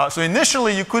 So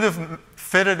initially, you could have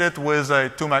fitted it with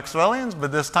 2 Maxwellians,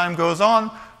 but as time goes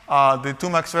on, the 2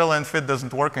 Maxwellian fit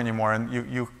doesn't work anymore, and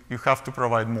you have to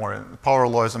provide more. And power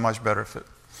law is a much better fit.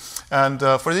 And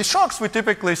for these shocks, we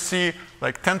typically see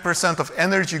like 10% of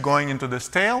energy going into this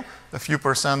tail, a few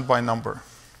percent by number.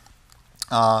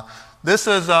 This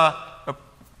is an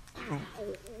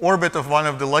orbit of one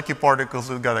of the lucky particles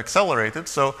that got accelerated.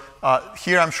 So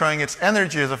here I'm showing its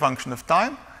energy as a function of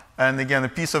time. And again, a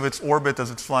piece of its orbit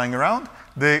as it's flying around.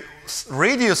 The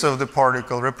radius of the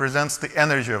particle represents the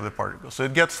energy of the particle. So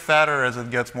it gets fatter as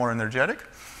it gets more energetic.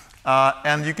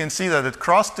 And you can see that it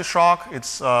crossed the shock.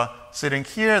 It's sitting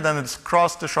here. Then it's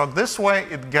crossed the shock this way.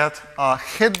 It gets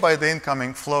hit by the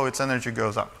incoming flow. Its energy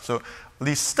goes up. So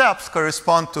these steps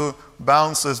correspond to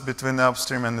bounces between the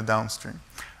upstream and the downstream,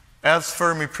 as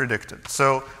Fermi predicted.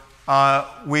 So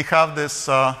we have this.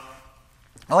 Well,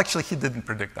 actually, he didn't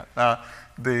predict that.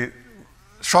 The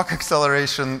shock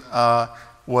acceleration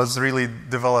was really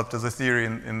developed as a theory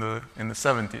in the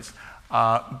 70s.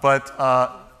 But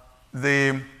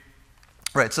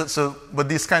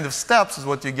these kind of steps is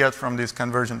what you get from these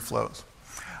convergent flows.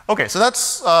 Okay, so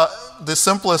that's the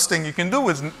simplest thing you can do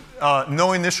with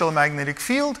no initial magnetic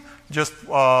field, just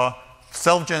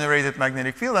self-generated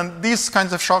magnetic field. And these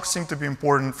kinds of shocks seem to be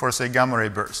important for, say, gamma ray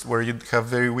burst, where you have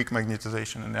very weak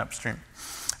magnetization in the upstream.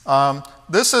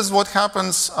 This is what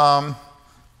happens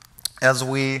as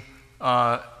we,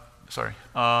 right,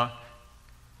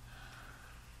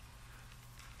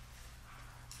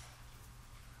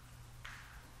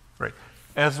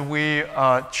 as we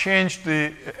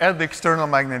add the external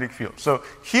magnetic field. So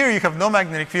here you have no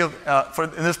magnetic field.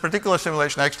 In this particular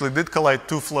simulation, I actually did collide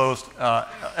 2 flows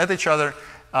at each other.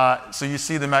 So you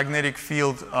see the magnetic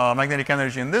field, magnetic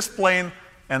energy in this plane,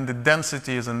 and the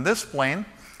density is in this plane.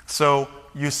 So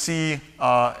you see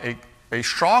a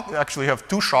shock. Actually, you have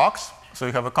 2 shocks. So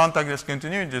you have a contact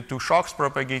discontinuity, 2 shocks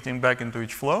propagating back into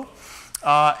each flow.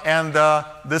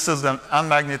 This is an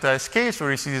unmagnetized case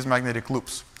where you see these magnetic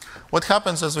loops. What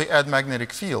happens as we add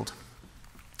magnetic field?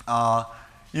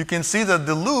 You can see that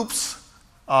the loops,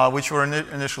 which were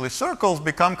initially circles,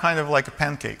 become kind of like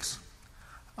pancakes.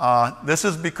 This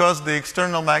is because the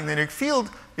external magnetic field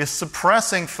is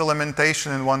suppressing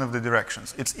filamentation in one of the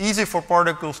directions. It's easy for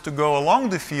particles to go along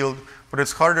the field, but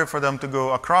it's harder for them to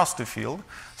go across the field.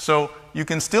 So you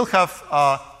can still have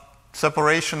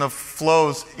separation of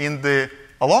flows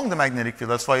along the magnetic field.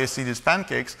 That's why you see these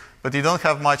pancakes, but you don't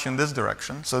have much in this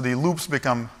direction. So the loops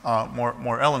become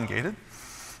more elongated.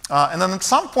 And then at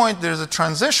some point, there's a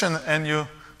transition, and you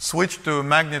switch to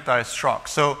magnetized shock.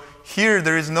 So here,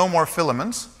 there is no more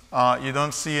filaments. You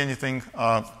don't see anything,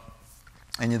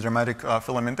 any dramatic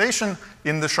filamentation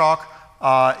in the shock.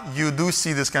 You do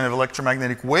see this kind of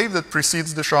electromagnetic wave that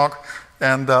precedes the shock.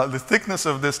 And the thickness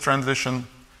of this transition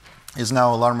is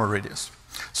now a Larmor radius.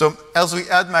 So as we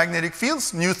add magnetic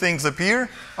fields, new things appear,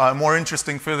 more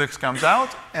interesting physics comes out,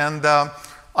 and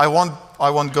I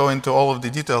won't go into all of the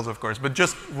details, of course, but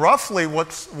just roughly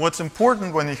what's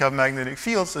important when you have magnetic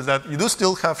fields is that you do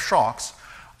still have shocks,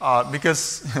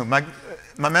 because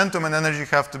momentum and energy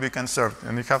have to be conserved,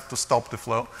 and you have to stop the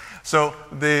flow. So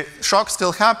the shock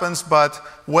still happens, but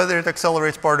whether it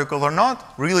accelerates particles or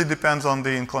not really depends on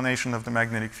the inclination of the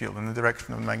magnetic field and the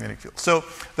direction of the magnetic field. So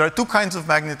there are 2 kinds of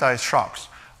magnetized shocks.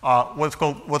 What's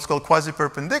called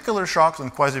quasi-perpendicular shocks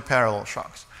and quasi-parallel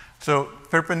shocks. So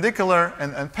perpendicular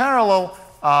and parallel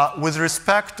with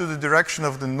respect to the direction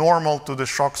of the normal to the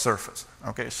shock surface.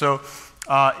 Okay, so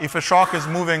if a shock is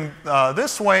moving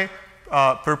this way,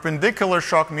 perpendicular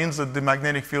shock means that the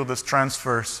magnetic field is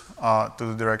transverse to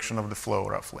the direction of the flow,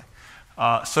 roughly.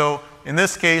 So in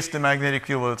this case, the magnetic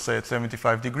field, let's say, at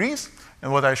 75 degrees.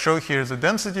 And what I show here is a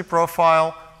density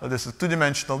profile. This is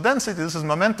 2-dimensional density. This is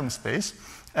momentum space.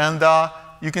 And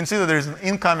you can see that there is an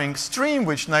incoming stream,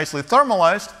 which nicely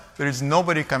thermalized. There is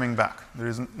nobody coming back. There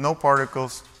is no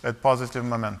particles at positive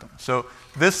momentum. So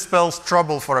this spells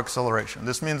trouble for acceleration.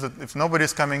 This means that if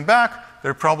nobody's coming back,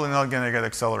 they're probably not going to get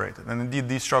accelerated. And indeed,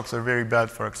 these shocks are very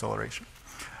bad for acceleration.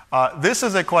 This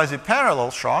is a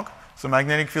quasi-parallel shock. So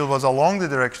magnetic field was along the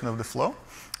direction of the flow.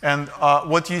 And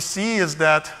what you see is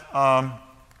that,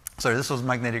 sorry, this was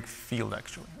magnetic field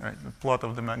actually, right? The plot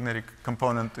of the magnetic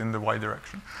component in the y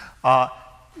direction.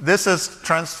 This is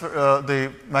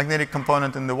the magnetic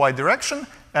component in the y direction.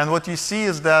 And what you see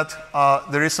is that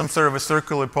there is some sort of a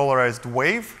circularly polarized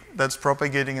wave that's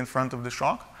propagating in front of the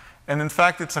shock. And in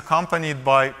fact, it's accompanied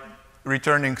by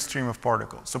returning stream of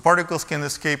particles. So particles can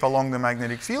escape along the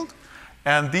magnetic field,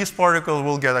 and these particles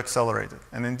will get accelerated.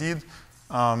 And indeed,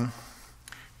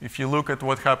 if you look at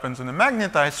what happens in a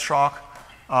magnetized shock,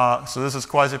 so this is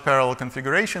quasi-parallel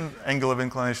configuration, angle of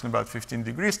inclination about 15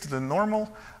 degrees to the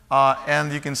normal,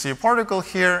 and you can see a particle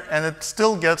here, and it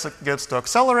still gets to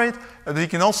accelerate, and you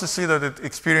can also see that it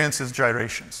experiences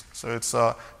gyrations. So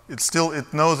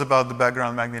it knows about the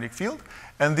background magnetic field,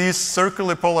 and these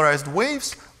circularly polarized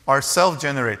waves are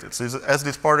self-generated. So as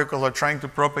these particles are trying to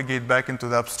propagate back into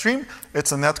the upstream,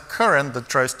 it's a net current that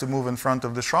tries to move in front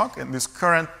of the shock, and this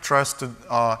current tries to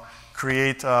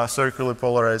create circularly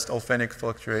polarized Alfvénic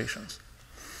fluctuations.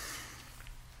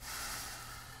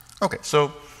 Okay,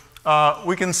 so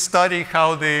we can study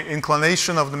how the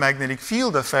inclination of the magnetic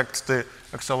field affects the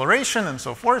acceleration and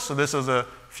so forth. So this is a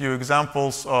few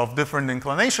examples of different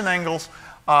inclination angles.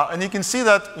 And you can see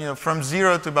that from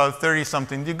 0 to about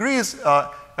 30-something degrees,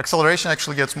 acceleration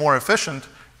actually gets more efficient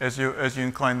as you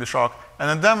incline the shock.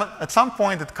 And then at some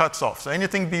point, it cuts off. So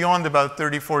anything beyond about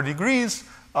 34 degrees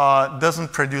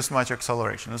doesn't produce much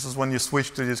acceleration. This is when you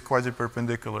switch to these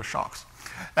quasi-perpendicular shocks.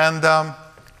 And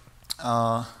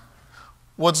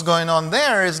what's going on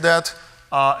there is that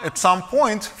at some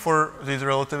point for these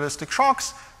relativistic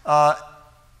shocks,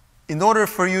 in order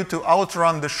for you to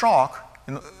outrun the shock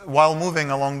while moving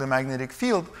along the magnetic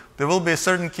field, there will be a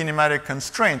certain kinematic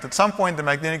constraint. At some point, the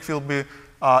magnetic field will be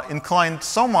inclined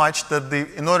so much that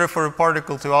in order for a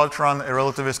particle to outrun a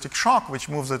relativistic shock, which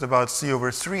moves at about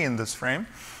c/3 in this frame,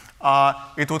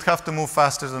 it would have to move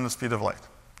faster than the speed of light,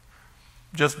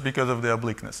 just because of the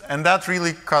obliqueness. And that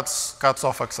really cuts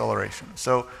off acceleration.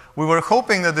 So we were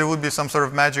hoping that there would be some sort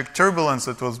of magic turbulence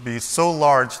that would be so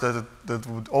large that that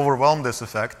would overwhelm this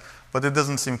effect, but it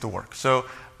doesn't seem to work. So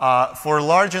for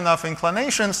large enough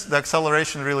inclinations, the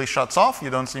acceleration really shuts off. You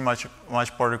don't see much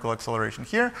particle acceleration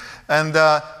here. And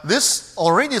this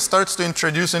already starts to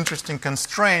introduce interesting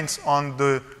constraints on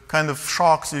the kind of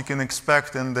shocks you can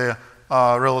expect in the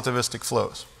relativistic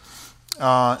flows.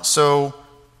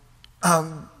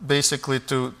 Basically,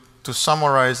 to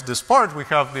summarize this part, we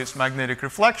have this magnetic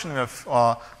reflection. We have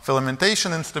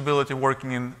filamentation instability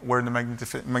working in where the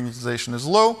magnetization is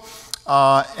low.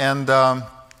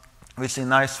 We see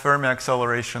nice Fermi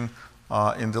acceleration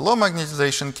in the low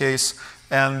magnetization case.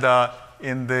 And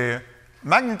in the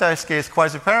magnetized case,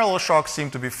 quasi-parallel shocks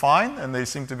seem to be fine, and they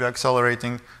seem to be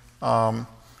accelerating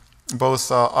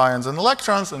both ions and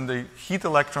electrons, and they heat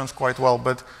electrons quite well.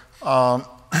 But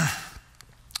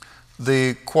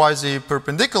the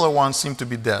quasi-perpendicular ones seem to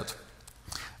be dead.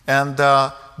 And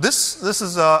this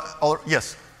is,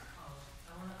 yes?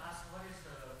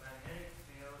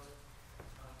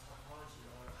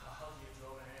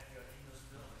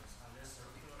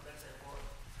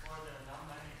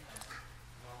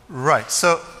 Right.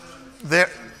 So they're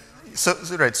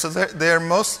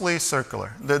mostly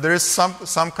circular. There is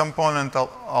some component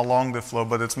along the flow,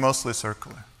 but it's mostly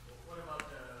circular. What about the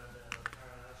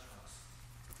parallel shocks?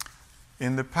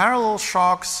 In the parallel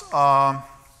shocks,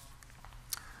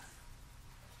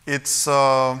 it's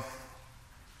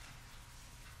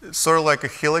sort of like a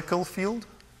helical field,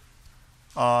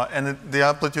 and the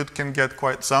amplitude can get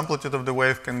quite. The amplitude of the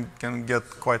wave can get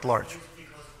quite large.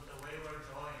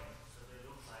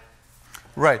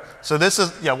 Right. So this is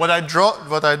what I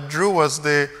drew was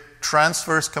the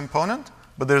transverse component,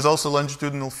 but there's also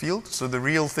longitudinal field. So the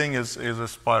real thing is a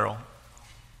spiral.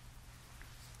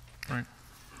 Right.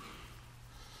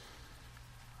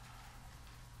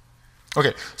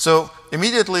 Okay. So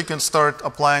immediately you can start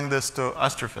applying this to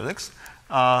astrophysics,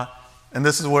 and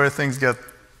this is where things get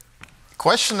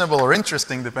questionable or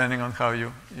interesting depending on how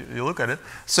you look at it.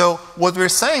 So what we're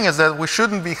saying is that we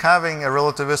shouldn't be having a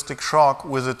relativistic shock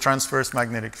with a transverse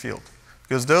magnetic field,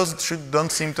 because those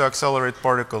don't seem to accelerate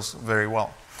particles very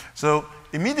well. So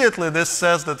immediately this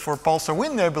says that for pulsar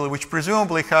wind nebulae, which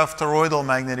presumably have toroidal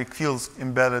magnetic fields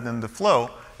embedded in the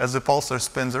flow, as the pulsar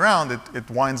spins around, it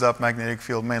winds up magnetic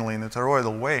field mainly in a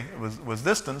toroidal way with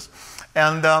distance.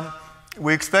 And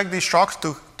we expect these shocks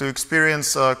to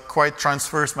experience quite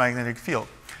transverse magnetic field.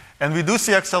 And we do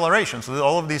see acceleration. So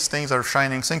all of these things are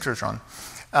shining synchrotron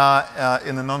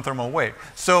in a non-thermal way.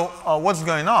 So what's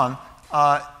going on?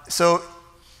 So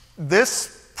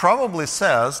this probably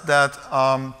says that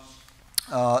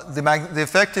the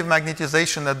effective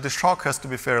magnetization at the shock has to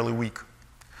be fairly weak.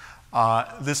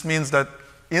 This means that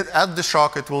at the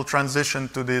shock it will transition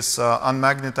to this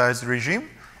unmagnetized regime,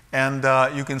 and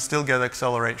you can still get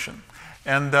acceleration.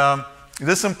 And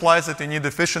this implies that you need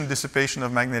efficient dissipation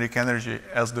of magnetic energy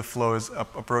as the flow is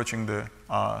approaching the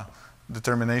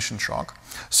termination shock.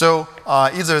 So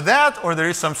either that, or there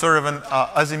is some sort of an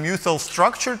azimuthal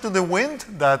structure to the wind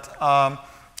that,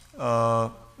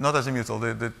 not azimuthal,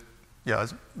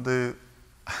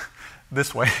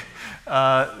 this way,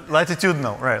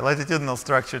 latitudinal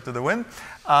structure to the wind,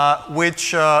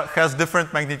 which has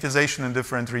different magnetization in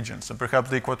different regions. So perhaps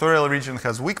the equatorial region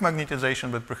has weak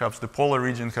magnetization, but perhaps the polar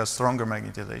region has stronger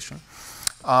magnetization.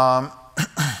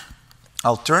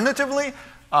 Alternatively,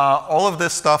 all of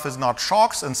this stuff is not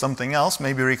shocks and something else.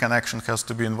 Maybe reconnection has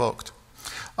to be invoked.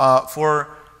 For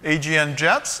AGN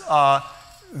jets,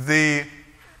 the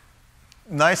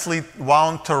nicely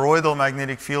wound toroidal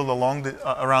magnetic field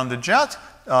around the jet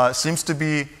seems to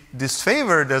be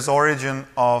disfavored as origin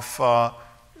of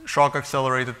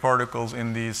shock-accelerated particles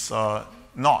in these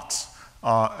knots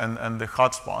and the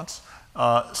hotspots.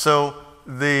 So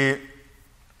the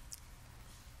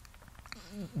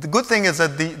good thing is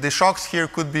that the shocks here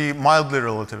could be mildly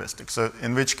relativistic, so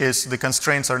in which case the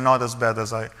constraints are not as bad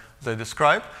as I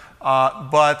described.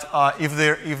 But if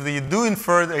they do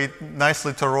infer a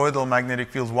nicely toroidal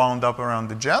magnetic field wound up around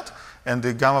the jet, and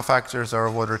the gamma factors are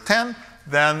of order 10,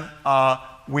 then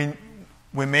we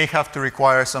may have to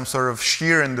require some sort of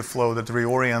shear in the flow that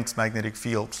reorients magnetic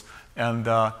fields and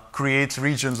creates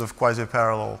regions of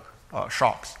quasi-parallel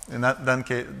shocks. In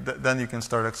then you can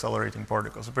start accelerating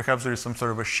particles. So perhaps there is some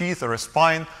sort of a sheath or a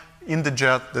spine in the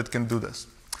jet that can do this.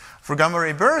 For gamma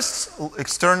ray bursts,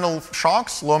 external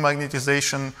shocks, low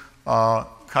magnetization,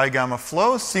 high gamma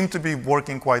flows seem to be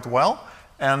working quite well.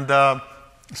 And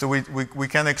so we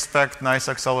can expect nice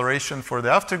acceleration for the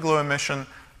afterglow emission.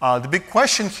 The big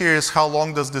question here is how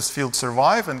long does this field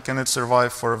survive, and can it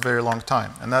survive for a very long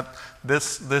time? And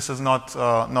this is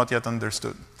not yet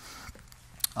understood.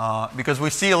 Because we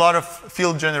see a lot of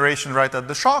field generation right at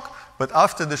the shock, but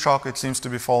after the shock it seems to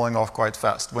be falling off quite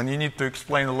fast. When you need to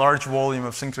explain a large volume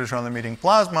of synchrotron emitting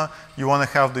plasma, you want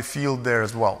to have the field there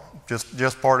as well.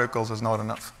 Just particles is not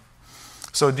enough.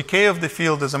 So decay of the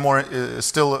field is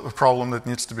still a problem that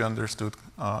needs to be understood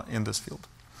in this field.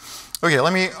 Okay,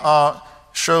 let me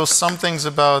show some things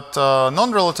about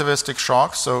non-relativistic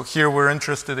shocks. So here we're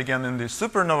interested again in the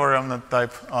supernova remnant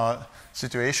type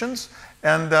situations.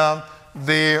 And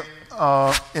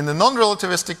in the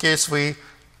non-relativistic case,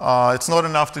 it's not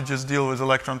enough to just deal with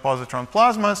electron-positron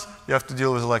plasmas. You have to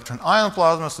deal with electron-ion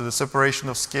plasmas, so the separation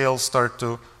of scales start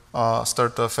to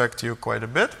affect you quite a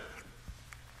bit.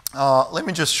 Let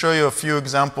me just show you a few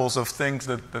examples of things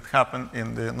that happen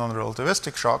in the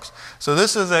non-relativistic shocks. So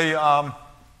this is a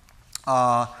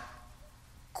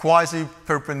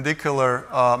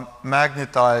quasi-perpendicular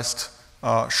magnetized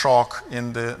shock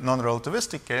in the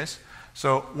non-relativistic case.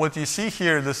 So what you see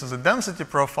here, this is a density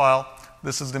profile.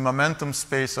 This is the momentum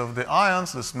space of the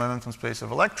ions. This is momentum space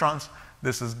of electrons.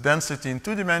 This is density in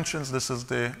 2 dimensions. This is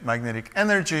the magnetic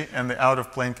energy and the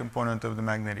out-of-plane component of the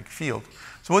magnetic field.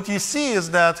 So what you see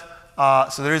is that,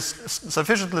 so there is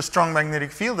sufficiently strong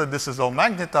magnetic field that this is all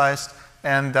magnetized,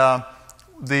 and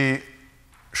the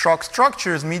shock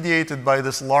structure is mediated by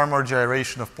this Larmor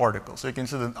gyration of particles. So you can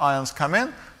see that ions come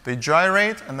in, they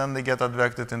gyrate, and then they get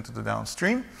advected into the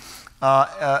downstream.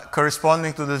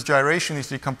 Corresponding to this gyration, you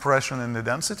see compression in the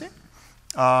density.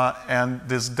 And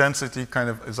this density kind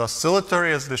of is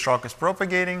oscillatory as the shock is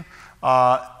propagating.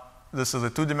 This is the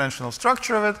 2-dimensional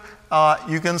structure of it.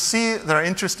 You can see there are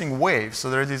interesting waves. So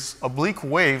there are these oblique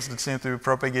waves that seem to be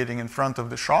propagating in front of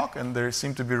the shock, and they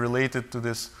seem to be related to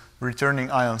this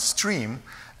returning ion stream.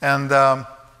 And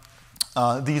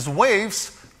these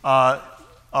waves are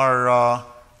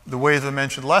the waves I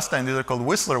mentioned last time. These are called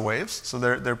Whistler waves. So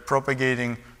they're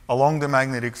propagating along the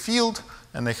magnetic field,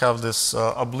 and they have this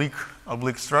oblique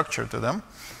structure to them.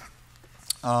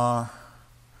 All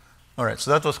right,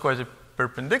 so that was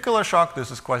quasi-perpendicular shock.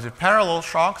 This is quasi-parallel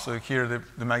shock. So here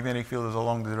the magnetic field is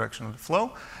along the direction of the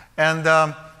flow. And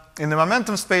in the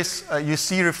momentum space, you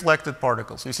see reflected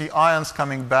particles. You see ions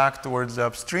coming back towards the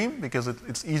upstream because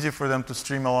it's easy for them to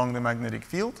stream along the magnetic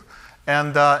field.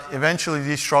 And eventually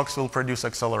these shocks will produce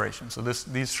acceleration. So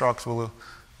these shocks will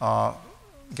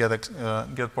get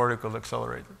particles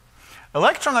accelerated.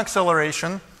 Electron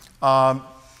acceleration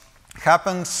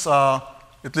happens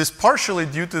at least partially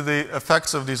due to the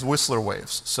effects of these Whistler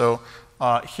waves. So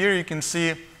here you can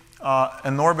see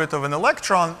an orbit of an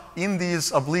electron in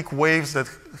these oblique waves that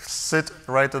sit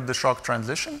right at the shock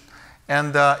transition.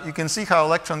 And you can see how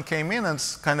electron came in and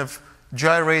kind of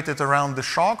gyrated around the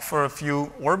shock for a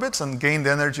few orbits and gained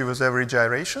energy with every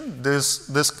gyration. This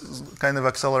kind of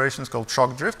acceleration is called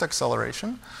shock drift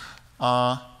acceleration.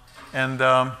 At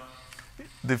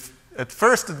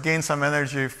first, it gained some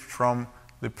energy from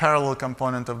the parallel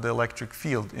component of the electric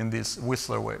field in these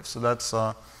Whistler waves. So that's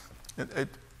a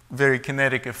very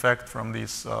kinetic effect from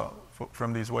these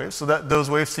waves. So those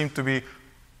waves seem to be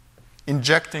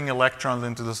injecting electrons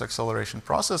into this acceleration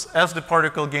process. As the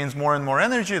particle gains more and more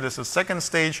energy, this is second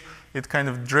stage, it kind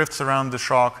of drifts around the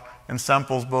shock and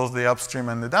samples both the upstream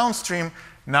and the downstream.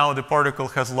 Now the particle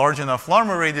has large enough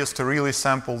Larmor radius to really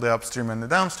sample the upstream and the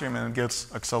downstream, and it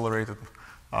gets accelerated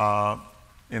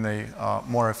in a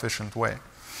more efficient way.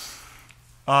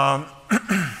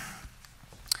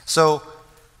 So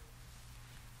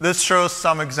this shows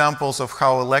some examples of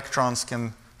how electrons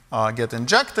can get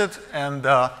injected, and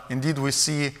indeed we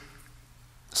see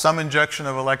some injection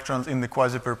of electrons in the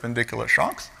quasi-perpendicular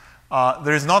shocks.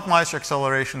 There is not much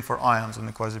acceleration for ions in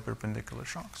the quasi-perpendicular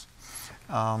shocks.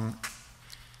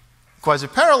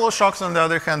 Quasi-parallel shocks, on the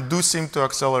other hand, do seem to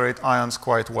accelerate ions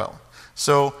quite well.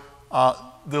 So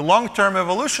the long-term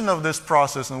evolution of this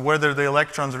process and whether the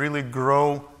electrons really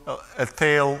grow a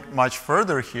tail much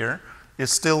further here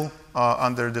is still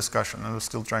under discussion, and we're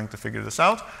still trying to figure this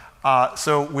out.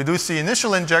 So we do see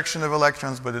initial injection of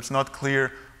electrons, but it's not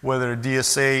clear whether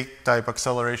DSA-type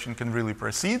acceleration can really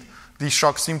proceed. These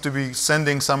shocks seem to be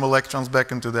sending some electrons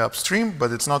back into the upstream,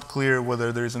 but it's not clear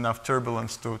whether there is enough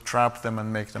turbulence to trap them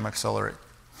and make them accelerate.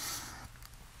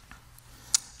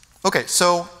 Okay,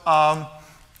 so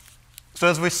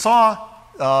as we saw,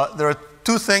 there are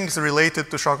two things related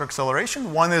to shock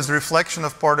acceleration. One is reflection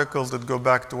of particles that go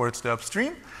back towards the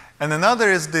upstream, and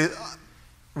another is the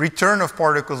return of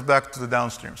particles back to the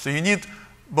downstream. So you need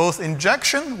both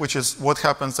injection, which is what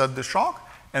happens at the shock,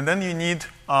 and then you need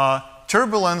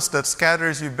turbulence that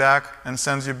scatters you back and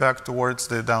sends you back towards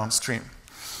the downstream.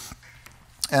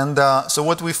 And so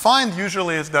what we find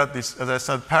usually is that these, as I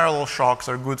said, parallel shocks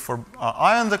are good for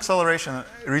ions acceleration.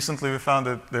 Recently we found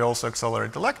that they also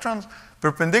accelerate electrons.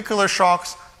 Perpendicular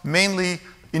shocks mainly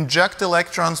inject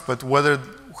electrons, but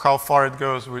how far it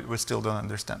goes, we still don't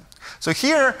understand. So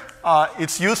here,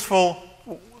 it's useful.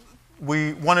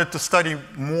 We wanted to study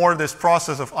more this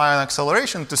process of ion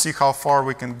acceleration to see how far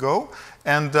we can go.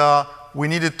 And we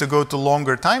needed to go to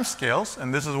longer time scales,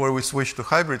 and this is where we switched to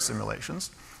hybrid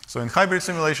simulations. So in hybrid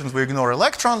simulations, we ignore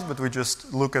electrons, but we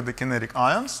just look at the kinetic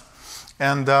ions.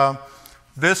 And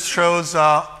this shows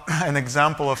an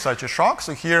example of such a shock.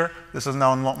 So here, this is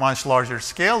now on a much larger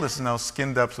scale. This is now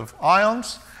skin depth of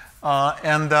ions.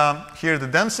 And here the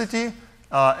density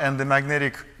and the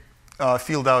magnetic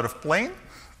field out of plane.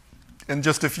 And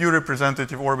just a few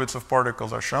representative orbits of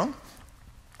particles are shown.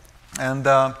 And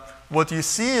what you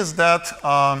see is that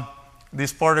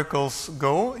these particles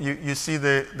go. You see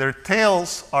their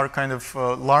tails are kind of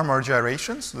Larmor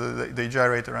gyrations. They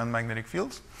gyrate around magnetic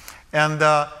fields. And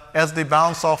as they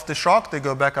bounce off the shock, they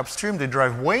go back upstream. They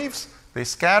drive waves. They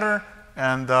scatter.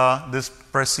 And this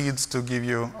proceeds to give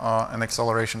you an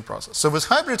acceleration process. So with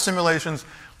hybrid simulations,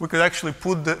 we could actually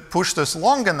push this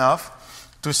long enough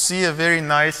to see a very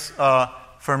nice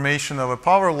formation of a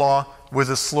power law with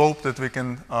a slope that we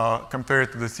can compare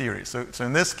it to the theory. So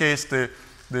in this case,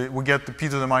 we get the p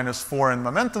to the minus 4 in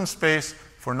momentum space.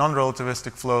 For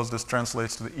non-relativistic flows, this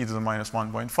translates to the e to the minus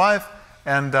 1.5.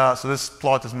 And so this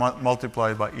plot is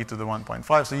multiplied by e to the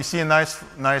 1.5. So you see a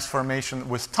nice formation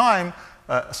with time.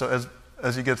 So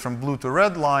as you get from blue to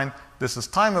red line, this is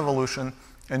time evolution,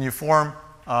 and you form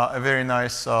a very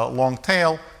nice long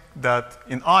tail that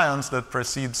in ions that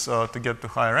proceeds to get to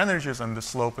higher energies, and the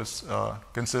slope is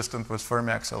consistent with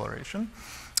Fermi acceleration.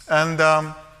 And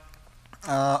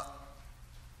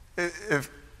if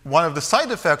one of the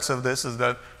side effects of this is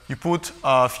that you put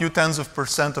a few tenths of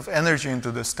 % of energy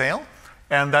into this tail,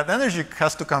 and that energy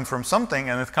has to come from something,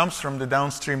 and it comes from the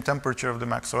downstream temperature of the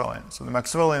Maxwellian. So the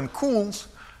Maxwellian cools,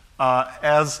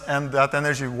 and that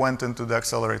energy went into the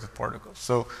accelerated particles.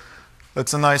 So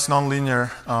that's a nice nonlinear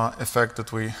effect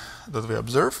that we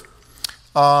observe.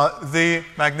 The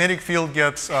magnetic field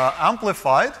gets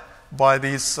amplified by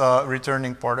these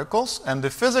returning particles, and the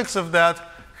physics of that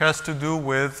has to do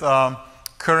with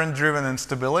current-driven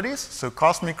instabilities. So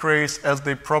cosmic rays, as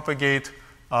they propagate,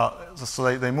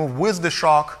 so they move with the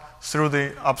shock through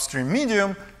the upstream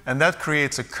medium, and that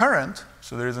creates a current.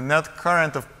 So there is a net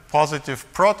current of positive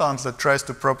protons that tries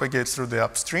to propagate through the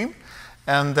upstream.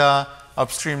 And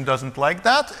upstream doesn't like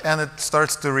that, and it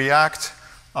starts to react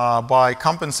by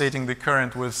compensating the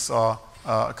current with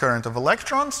a current of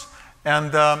electrons.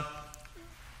 And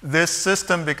this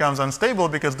system becomes unstable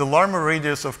because the Larmor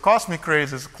radius of cosmic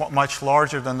rays is much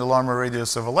larger than the Larmor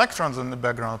radius of electrons in the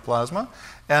background plasma.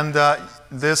 And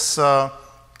this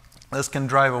can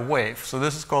drive a wave. So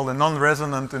this is called a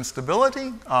non-resonant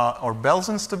instability, or Bell's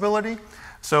instability.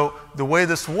 So the way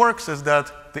this works is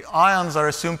that the ions are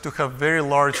assumed to have very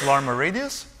large Larmor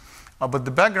radius, but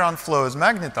the background flow is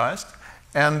magnetized.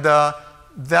 And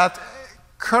that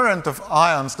current of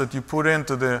ions that you put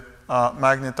into the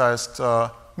magnetized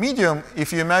medium,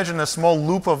 if you imagine a small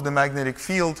loop of the magnetic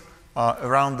field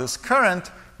around this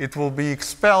current, it will be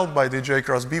expelled by the J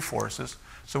cross B forces.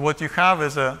 So what you have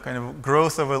is a kind of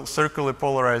growth of a circularly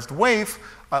polarized wave.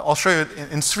 I'll show you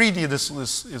in 3D. This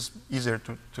is easier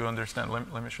to understand.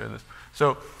 Let me show you this.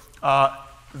 So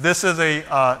this is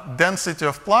a density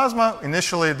of plasma.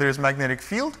 Initially, there is magnetic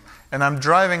field, and I'm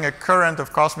driving a current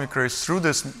of cosmic rays through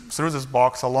this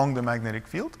box along the magnetic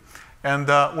field. And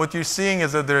what you're seeing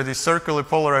is that there are these circularly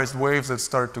polarized waves that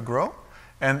start to grow.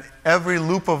 And every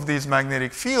loop of these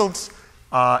magnetic fields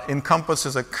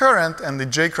encompasses a current, and the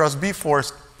J cross B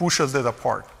force pushes it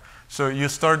apart. So you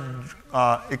start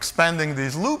expanding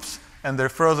these loops, and they're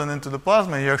frozen into the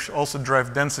plasma. You actually also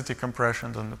drive density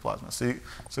compressions on the plasma.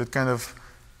 So it kind of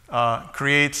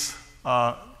creates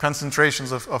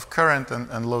concentrations of current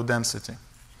and low density.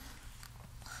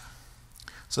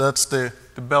 So that's the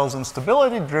Bell's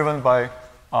instability driven by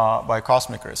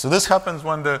cosmic rays. So this happens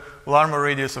when the Larmor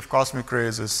radius of cosmic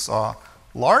rays is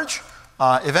large.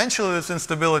 Eventually, this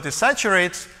instability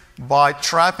saturates by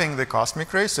trapping the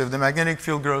cosmic rays. So if the magnetic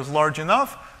field grows large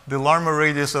enough, the Larmor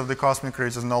radius of the cosmic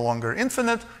rays is no longer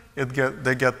infinite.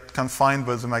 They get confined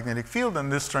by the magnetic field,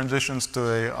 and this transitions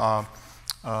to a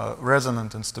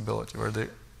resonant instability, where the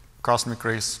cosmic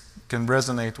rays can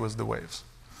resonate with the waves.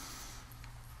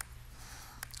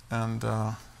 And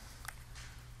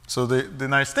so the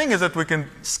nice thing is that we can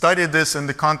study this in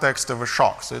the context of a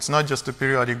shock. So it's not just a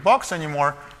periodic box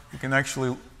anymore. You can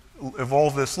actually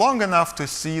evolve this long enough to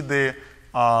see the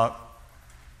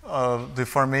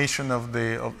formation of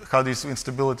how these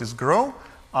instabilities grow,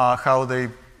 how they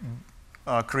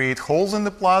create holes in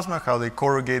the plasma, how they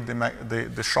corrugate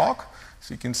the shock.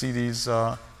 So you can see these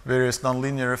various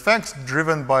nonlinear effects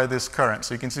driven by this current.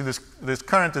 So you can see this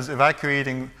current is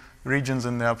evacuating regions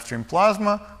in the upstream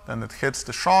plasma, then it hits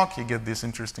the shock, you get these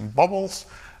interesting bubbles.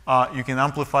 You can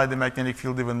amplify the magnetic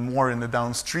field even more in the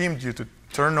downstream due to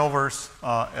turnovers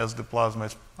as the plasma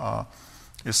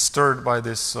is stirred by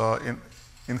this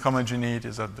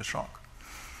inhomogeneities at the shock.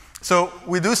 So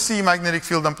we do see magnetic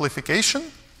field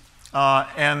amplification,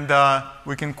 and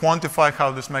we can quantify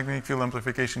how this magnetic field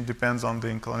amplification depends on the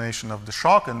inclination of the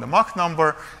shock and the Mach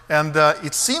number. And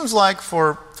it seems like,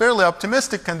 for fairly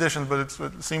optimistic conditions, but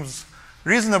it seems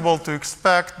reasonable to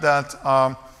expect that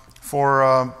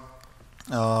for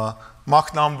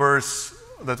Mach numbers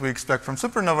that we expect from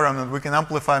supernova remnant, we can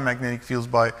amplify magnetic fields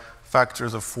by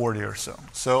factors of 40 or so.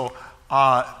 So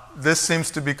this seems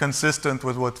to be consistent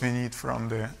with what we need from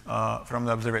the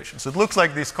observation. So it looks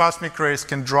like these cosmic rays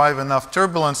can drive enough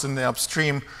turbulence in the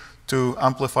upstream to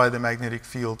amplify the magnetic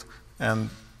field and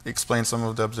explain some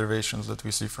of the observations that we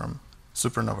see from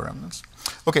supernova remnants.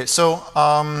 Okay, so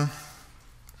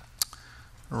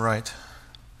right.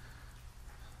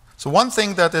 So one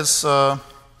thing that is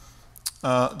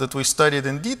that we studied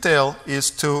in detail is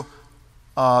to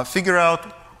figure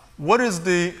out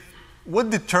what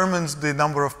determines the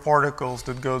number of particles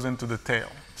that goes into the tail.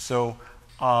 So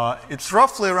it's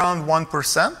roughly around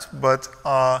 1%, but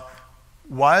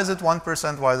why is it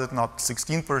 1%? Why is it not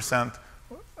 16%?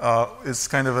 Is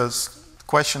kind of a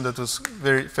question that was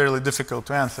fairly difficult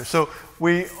to answer. So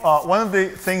one of the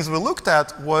things we looked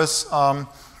at was,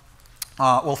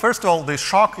 well, first of all, the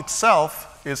shock itself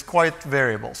is quite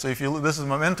variable. So this is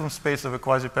momentum space of a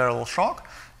quasi-parallel shock,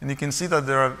 and you can see that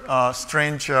there are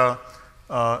strange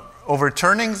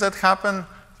overturnings that happen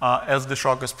as the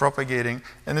shock is propagating.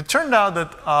 And it turned out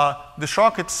that the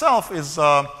shock itself is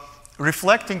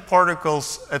reflecting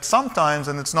particles at some times,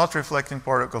 and it's not reflecting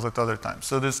particles at other times.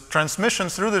 So this transmission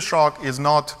through the shock is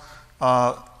not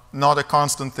a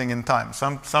constant thing in time.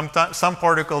 Some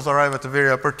particles arrive at a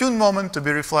very opportune moment to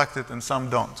be reflected, and some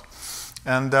don't.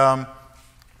 And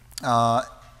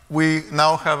we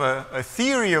now have a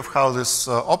theory of how this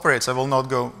operates. I will not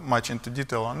go much into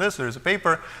detail on this. There is a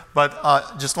paper,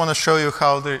 but just want to show you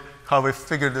how we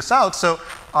figured this out. So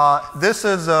this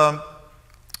is a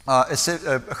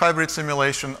hybrid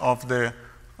simulation of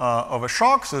a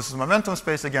shock. So this is momentum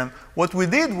space again. What we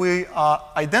did, we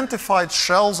identified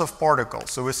shells of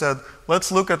particles. So we said,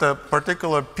 let's look at a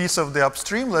particular piece of the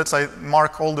upstream. Let's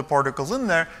mark all the particles in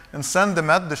there and send them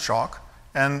at the shock.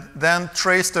 and then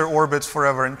trace their orbits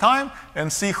forever in time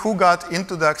and see who got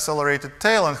into the accelerated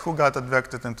tail and who got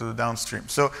advected into the downstream.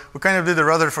 So we kind of did a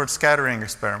Rutherford scattering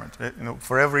experiment.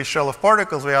 For every shell of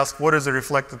particles, we asked what is the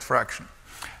reflected fraction.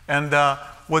 And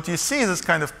what you see is this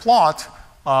kind of plot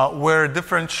where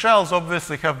different shells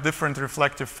obviously have different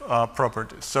reflective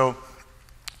properties. So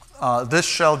this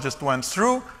shell just went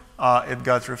through, it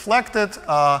got reflected,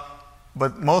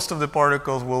 but most of the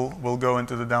particles will go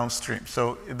into the downstream.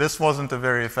 So this wasn't a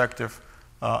very effective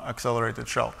accelerated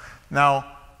shell.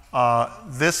 Now,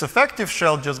 this effective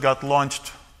shell just got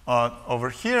launched over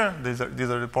here. These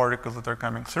are the particles that are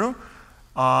coming through.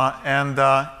 And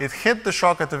it hit the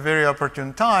shock at a very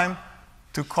opportune time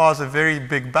to cause a very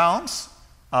big bounce.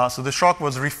 So the shock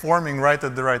was reforming right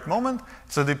at the right moment.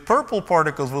 So the purple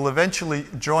particles will eventually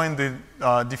join the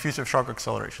diffusive shock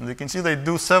acceleration. You can see they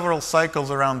do several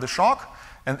cycles around the shock,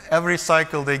 and every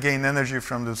cycle they gain energy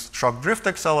from this shock drift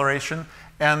acceleration,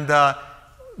 and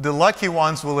the lucky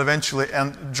ones will eventually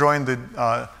join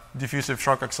the diffusive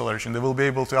shock acceleration. They will be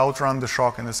able to outrun the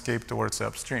shock and escape towards the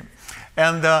upstream.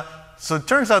 And so it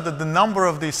turns out that the number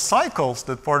of these cycles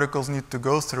that particles need to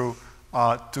go through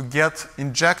to get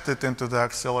injected into the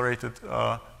accelerated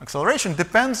acceleration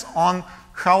depends on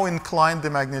how inclined the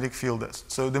magnetic field is.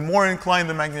 So the more inclined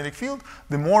the magnetic field,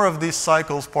 the more of these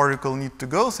cycles particles need to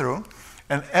go through,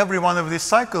 and every one of these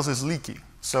cycles is leaky.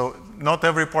 So not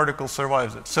every particle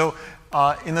survives it. So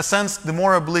in a sense, the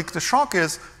more oblique the shock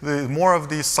is, the more of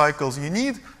these cycles you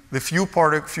need, the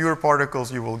fewer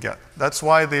particles you will get. That's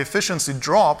why the efficiency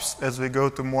drops as we go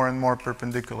to more and more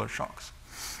perpendicular shocks.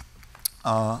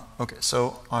 Okay,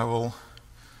 so I will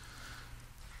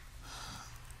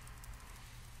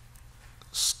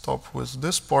stop with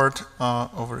this part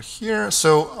over here.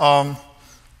 So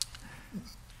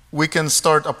we can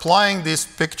start applying these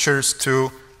pictures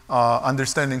to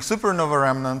understanding supernova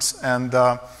remnants, and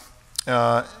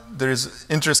there is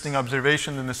interesting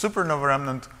observation in the supernova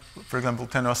remnant, for example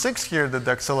 1006 here, that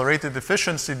the accelerated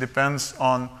efficiency depends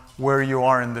on where you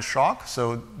are in the shock.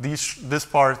 So this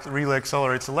part really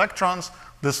accelerates electrons.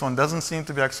 This one doesn't seem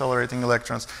to be accelerating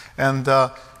electrons. And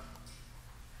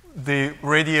the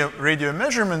radio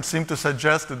measurements seem to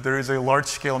suggest that there is a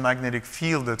large-scale magnetic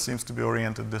field that seems to be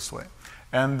oriented this way.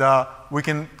 And we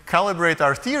can calibrate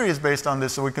our theories based on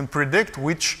this, so we can predict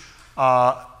what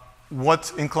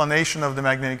inclination of the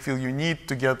magnetic field you need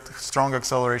to get strong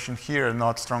acceleration here and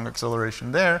not strong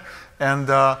acceleration there.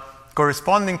 And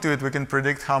corresponding to it, we can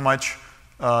predict how much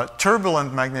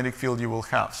turbulent magnetic field you will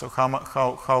have. So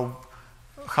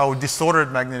how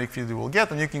disordered magnetic field you will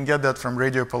get, and you can get that from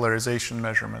radio polarization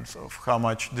measurements of how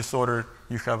much disorder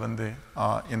you have in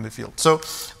the field. So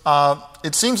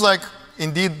it seems like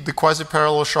indeed the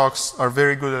quasi-parallel shocks are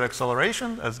very good at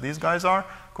acceleration, as these guys are.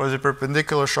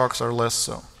 Quasi-perpendicular shocks are less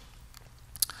so.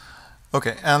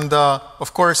 Okay, and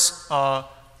of course,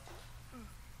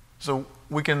 so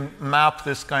we can map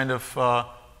this kind of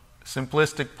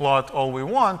simplistic plot all we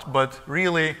want, but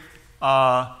really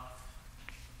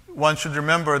one should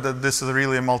remember that this is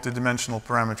really a multidimensional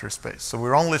parameter space. So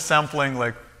we're only sampling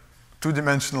like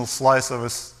two-dimensional slice of a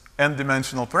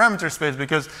n-dimensional parameter space,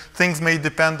 because things may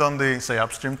depend on the, say,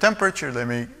 upstream temperature, they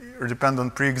may depend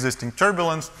on pre-existing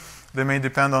turbulence, they may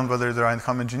depend on whether there are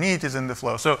inhomogeneities in the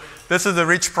flow. So this is a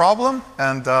rich problem,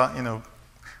 and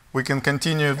we can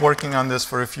continue working on this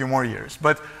for a few more years.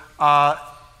 But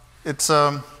it's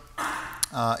kind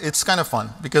of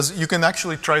fun, because you can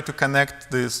actually try to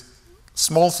connect these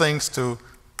small things to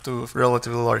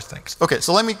relatively large things. Okay,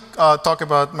 so let me talk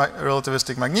about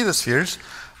relativistic magnetospheres.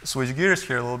 Switch gears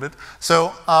here a little bit. So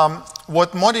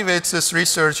what motivates this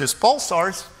research is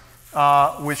pulsars,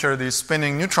 which are these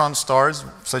spinning neutron stars,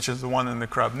 such as the one in the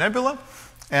Crab Nebula.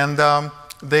 And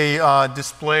they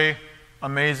display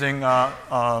amazing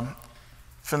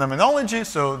phenomenology.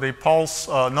 So they pulse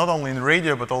not only in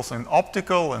radio, but also in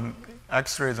optical and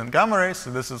X-rays and gamma rays.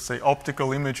 So this is an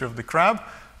optical image of the crab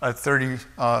at 30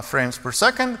 frames per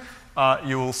second.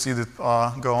 You will see that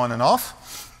go on and off.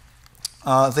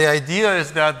 The idea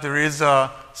is that there is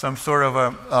some sort of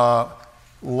a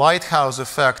lighthouse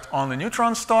effect on the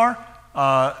neutron star.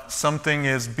 Something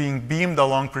is being beamed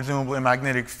along presumably a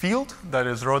magnetic field that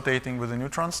is rotating with the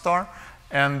neutron star.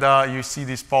 And you see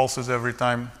these pulses every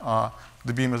time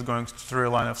the beam is going through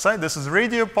a line of sight. This is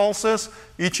radio pulses.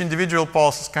 Each individual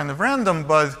pulse is kind of random,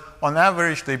 but on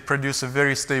average they produce a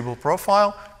very stable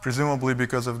profile, presumably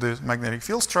because of the magnetic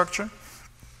field structure.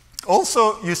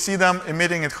 Also, you see them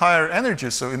emitting at higher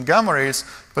energies. So in gamma rays,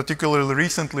 particularly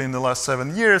recently in the last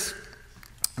 7 years,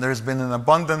 there's been an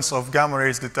abundance of gamma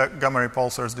ray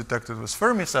pulsars detected with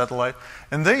Fermi satellite,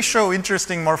 and they show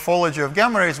interesting morphology of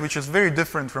gamma rays, which is very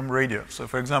different from radio. So,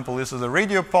 for example, this is a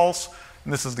radio pulse,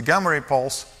 and this is the gamma ray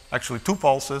pulse, actually 2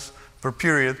 pulses per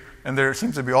period, and they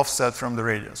seem to be offset from the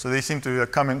radio. So they seem to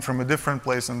be coming from a different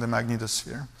place in the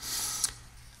magnetosphere.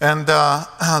 And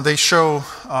they show,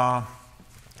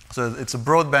 so it's a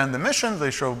broadband emission.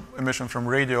 They show emission from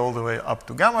radio all the way up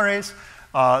to gamma rays.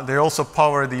 They also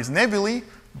power these nebulae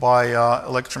by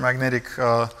electromagnetic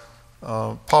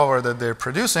power that they're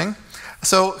producing.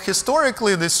 So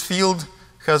historically, this field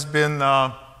has been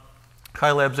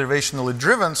highly observationally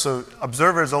driven, so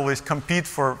observers always compete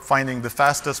for finding the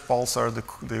fastest pulsar,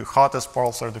 the hottest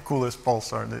pulsar, the coolest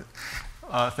pulsar,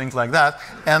 things like that.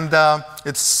 And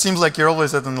it seems like you're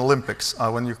always at an Olympics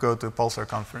when you go to a pulsar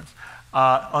conference.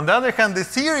 On the other hand, the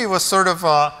theory was sort of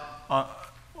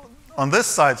on this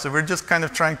side, so we're just kind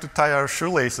of trying to tie our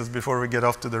shoelaces before we get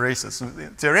off to the races. So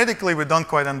theoretically, we don't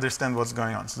quite understand what's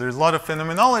going on. So there's a lot of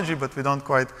phenomenology, but we don't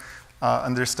quite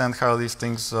understand how these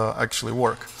things actually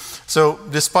work. So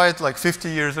despite like 50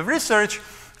 years of research,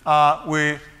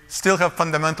 we still have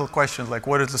fundamental questions like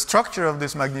what is the structure of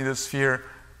this magnetosphere,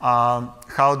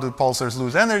 how do pulsars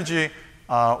lose energy,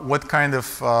 what kind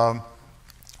of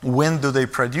wind do they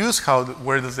produce,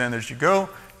 where does the energy go,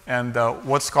 and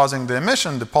what's causing the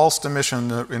emission, the pulsed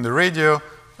emission in the radio,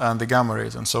 and the gamma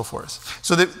rays, and so forth.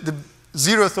 So the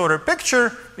zeroth order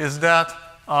picture is that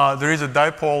there is a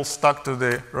dipole stuck to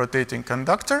the rotating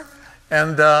conductor,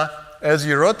 and as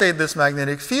you rotate this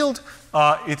magnetic field,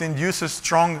 it induces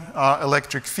strong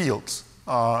electric fields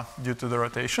due to the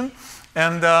rotation.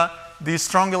 And these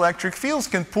strong electric fields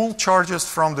can pull charges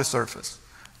from the surface.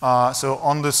 So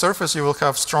on the surface, you will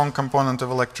have strong component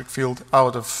of electric field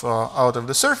out of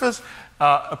the surface.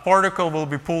 A particle will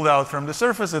be pulled out from the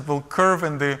surface. It will curve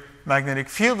in the magnetic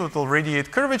field. It will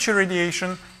radiate curvature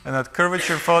radiation, and that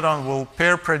curvature photon will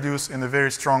pair produce in a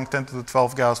very strong 10 to the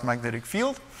 12 Gauss magnetic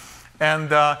field. And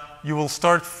you will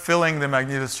start filling the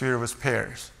magnetosphere with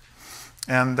pairs.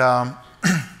 And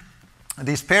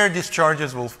these pair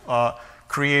discharges will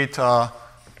create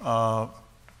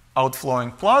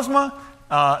outflowing plasma.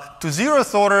 To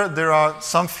zeroth order, there are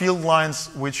some field lines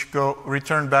which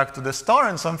return back to the star,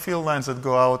 and some field lines that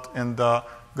go out and go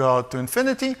out to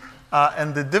infinity.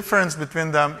 And the difference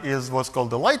between them is what's called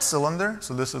the light cylinder.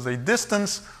 So this is a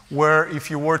distance where if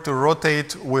you were to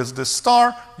rotate with the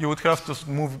star, you would have to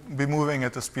be moving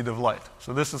at the speed of light.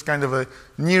 So this is kind of a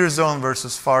near zone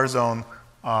versus far zone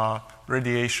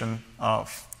radiation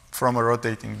from a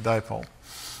rotating dipole.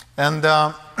 And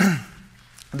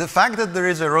the fact that there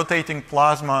is a rotating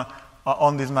plasma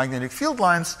on these magnetic field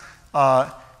lines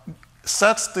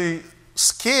sets the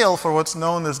scale for what's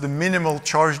known as the minimal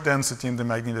charge density in the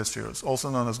magnetosphere. It's also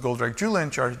known as Goldrack-Julian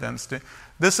charge density.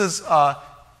 This is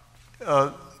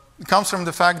comes from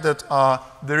the fact that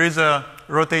there is a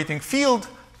rotating field,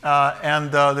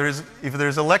 and if there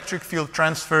is electric field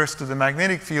transfers to the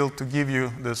magnetic field to give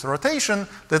you this rotation,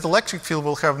 that electric field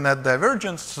will have net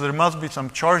divergence, so there must be some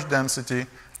charge density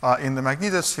in the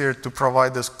magnetosphere to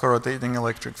provide this co-rotating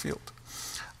electric field.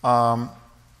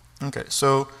 Okay,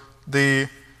 so the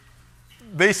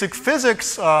basic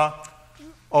physics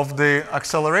of the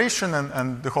acceleration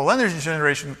and the whole energy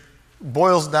generation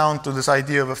boils down to this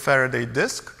idea of a Faraday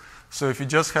disk. So if you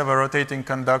just have a rotating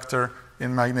conductor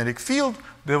in magnetic field,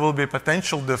 there will be a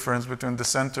potential difference between the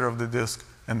center of the disk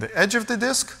and the edge of the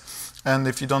disk. And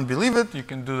if you don't believe it, you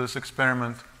can do this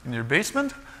experiment in your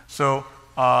basement. So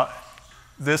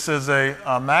this is a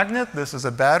magnet, this is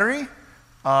a battery,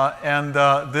 and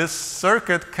this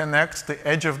circuit connects the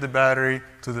edge of the battery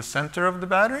to the center of the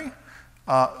battery,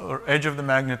 or edge of the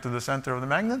magnet to the center of the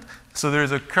magnet. So there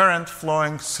is a current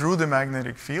flowing through the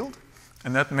magnetic field,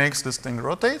 and that makes this thing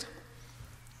rotate.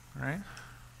 Right?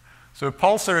 So a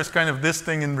pulsar is kind of this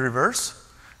thing in reverse.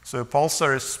 So a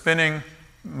pulsar is spinning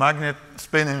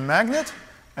magnet,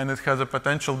 and it has a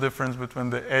potential difference between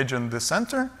the edge and the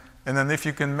center. And then if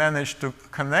you can manage to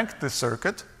connect the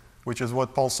circuit, which is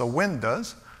what pulsar wind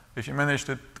does, if you manage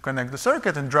to connect the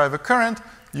circuit and drive a current,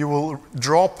 you will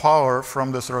draw power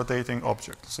from this rotating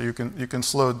object. So you can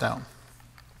slow it down.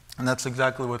 And that's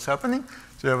exactly what's happening.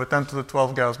 So you have a 10 to the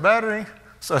 12 Gauss battery,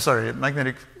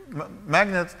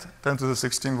 magnet, 10 to the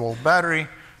 16 volt battery,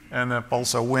 and a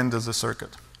pulsar wind as a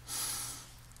circuit.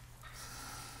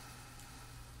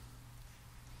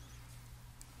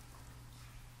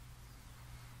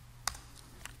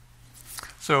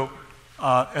 So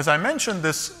as I mentioned,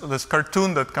 this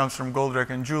cartoon that comes from Goldrack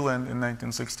and Julian in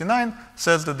 1969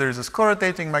 says that there is this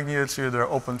co-rotating magnetosphere. There are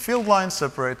open field lines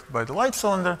separated by the light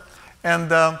cylinder. And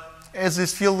as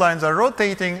these field lines are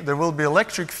rotating, there will be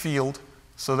electric field,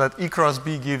 so that E cross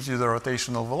B gives you the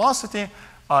rotational velocity.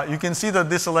 You can see that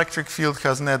this electric field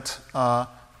has net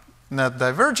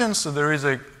divergence, so there is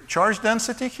a charge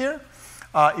density here.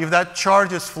 If that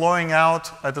charge is flowing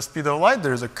out at the speed of light,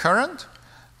 there is a current.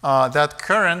 That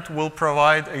current will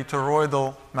provide a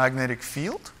toroidal magnetic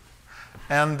field.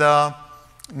 And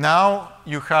now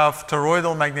you have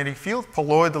toroidal magnetic field,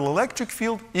 poloidal electric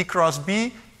field, E cross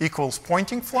B equals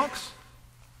Poynting flux.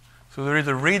 So there is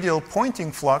a radial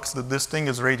Poynting flux that this thing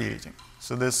is radiating.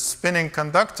 So this spinning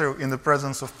conductor in the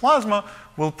presence of plasma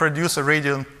will produce a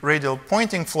radial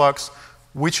Poynting flux,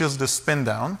 which is the spin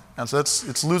down. And so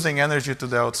it's losing energy to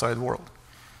the outside world.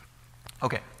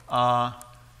 Okay.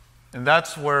 And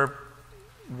that's what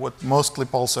mostly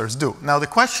pulsars do. Now the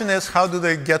question is, how do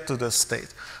they get to this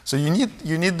state? So you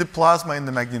need the plasma in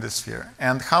the magnetosphere.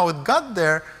 And how it got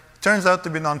there turns out to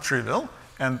be non-trivial.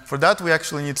 And for that, we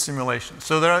actually need simulation.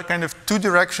 So there are kind of two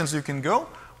directions you can go.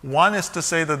 One is to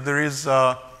say that there is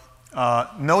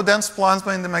no dense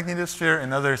plasma in the magnetosphere.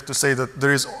 Another is to say that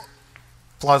there is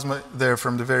plasma there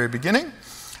from the very beginning.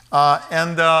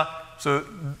 So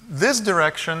this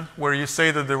direction, where you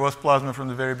say that there was plasma from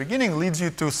the very beginning, leads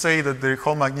you to say that the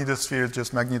whole magnetosphere is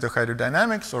just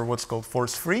magnetohydrodynamics, or what's called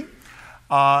force-free.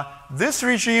 This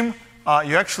regime,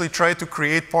 you actually try to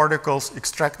create particles,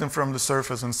 extract them from the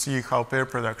surface, and see how pair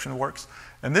production works.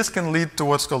 And this can lead to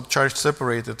what's called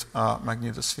charge-separated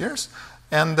magnetospheres.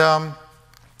 And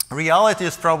reality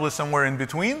is probably somewhere in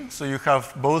between. So you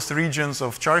have both regions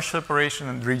of charge separation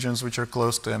and regions which are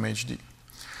close to MHD.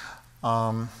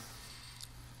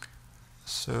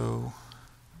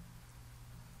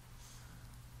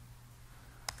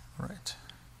 Right.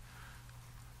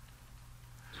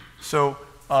 So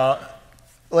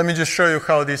let me just show you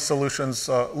how these solutions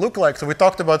look like. So we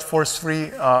talked about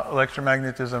force-free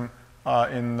electromagnetism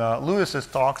in Lewis's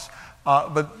talks.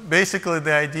 But basically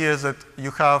the idea is that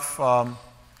you have,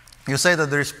 you say that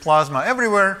there is plasma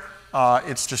everywhere.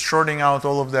 It's just shorting out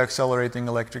all of the accelerating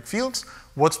electric fields.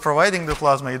 What's providing the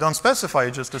plasma, you don't specify,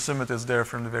 you just assume it is there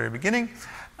from the very beginning.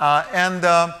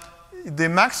 The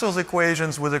Maxwell's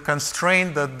equations with a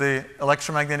constraint that the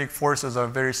electromagnetic forces are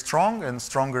very strong and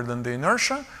stronger than the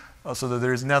inertia, so that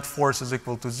there is net force is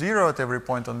equal to 0 at every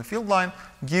point on the field line,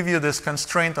 give you this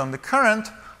constraint on the current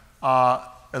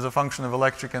as a function of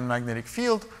electric and magnetic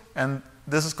field. And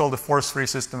this is called a force-free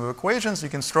system of equations. You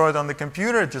can store it on the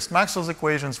computer, just Maxwell's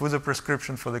equations with a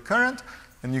prescription for the current,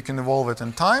 and you can evolve it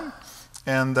in time.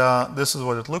 And this is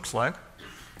what it looks like.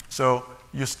 So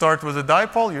you start with a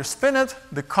dipole, you spin it.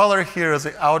 The color here is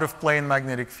the out-of-plane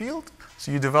magnetic field.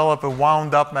 So you develop a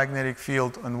wound-up magnetic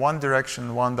field in one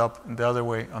direction, wound up in the other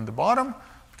way on the bottom,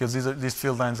 because these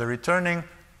field lines are returning,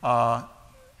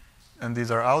 and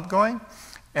these are outgoing.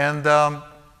 And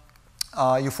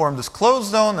you form this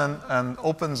closed zone and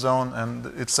open zone, and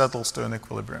it settles to an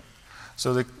equilibrium.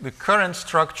 So the current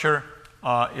structure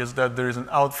is that there is an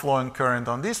outflowing current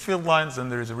on these field lines, and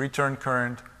there is a return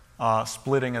current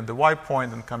splitting at the y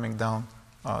point and coming down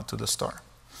to the star.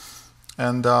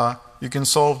 And you can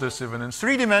solve this even in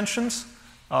 3 dimensions.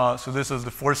 So this is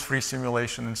the force-free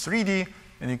simulation in 3D,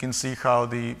 and you can see how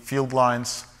the field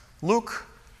lines look.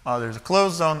 There's a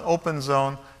closed zone, open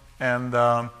zone, and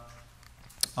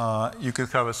you could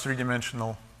have a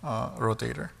 3-dimensional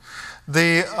rotator.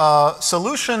 The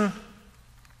solution,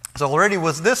 so already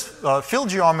with this field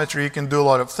geometry, you can do a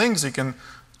lot of things. You can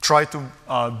try to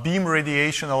beam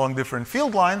radiation along different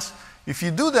field lines. If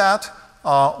you do that,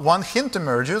 one hint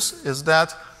emerges is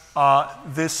that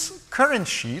this current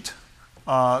sheet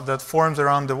that forms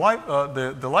around the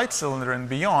light cylinder and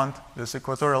beyond, this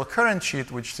equatorial current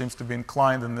sheet, which seems to be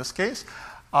inclined in this case,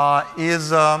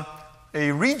 is a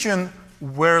region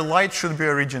where light should be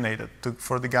originated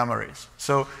for the gamma rays.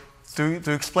 So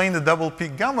to explain the double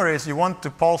peak gamma rays, you want the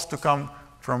pulse to come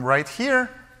from right here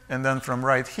and then from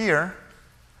right here,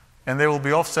 and they will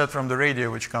be offset from the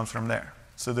radio, which comes from there.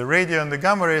 So the radio and the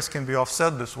gamma rays can be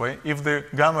offset this way if the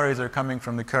gamma rays are coming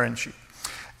from the current sheet.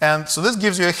 And so this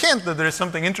gives you a hint that there is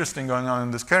something interesting going on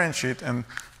in this current sheet, and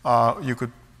you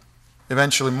could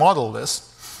eventually model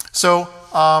this. So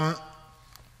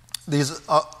these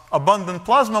abundant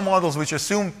plasma models, which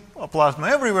assume plasma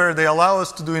everywhere, they allow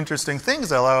us to do interesting things.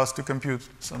 They allow us to compute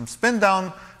some spin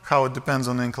down, how it depends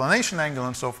on the inclination angle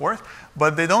and so forth,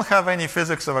 but they don't have any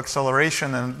physics of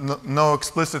acceleration and no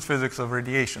explicit physics of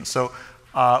radiation. So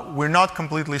we're not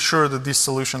completely sure that these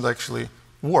solutions actually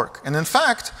work. And in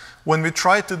fact, when we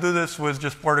tried to do this with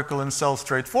just particle in cell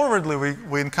straightforwardly,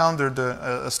 we encountered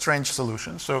a strange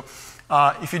solution. So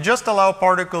if you just allow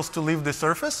particles to leave the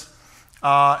surface,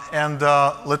 and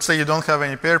let's say you don't have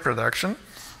any pair production,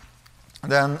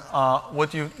 then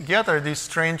what you get are these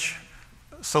strange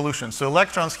solutions. So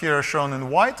electrons here are shown in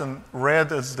white, and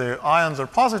red is the ions or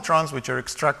positrons, which are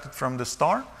extracted from the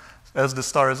star. As the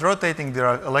star is rotating, there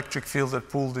are electric fields that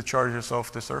pull the charges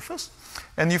off the surface.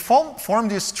 And you form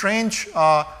these strange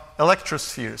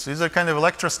electrospheres. These are kind of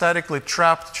electrostatically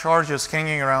trapped charges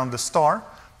hanging around the star.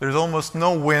 There's almost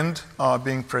no wind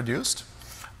being produced.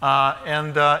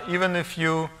 Even if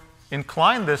you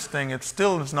incline this thing, it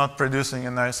still is not producing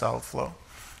a nice outflow.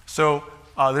 So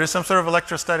there is some sort of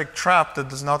electrostatic trap that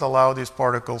does not allow these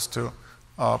particles to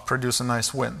produce a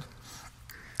nice wind.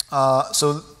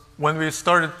 So when we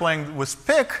started playing with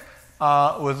PIC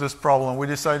with this problem, we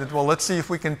decided, well, let's see if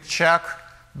we can check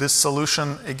this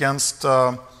solution against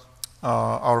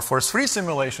our force-free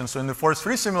simulation. So in the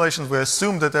force-free simulations, we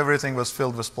assumed that everything was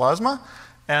filled with plasma.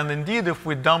 And indeed, if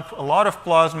we dump a lot of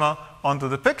plasma onto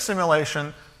the PIC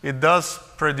simulation, it does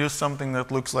produce something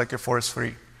that looks like a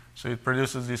force-free. So it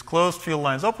produces these closed field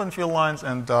lines, open field lines,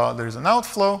 and there's an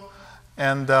outflow.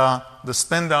 And the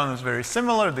spin down is very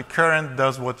similar. The current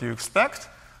does what you expect.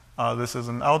 This is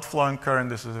an outflowing current.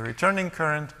 This is a returning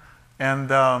current. And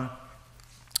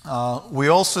we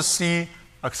also see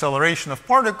acceleration of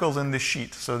particles in the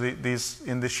sheet. So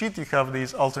in the sheet, you have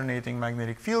these alternating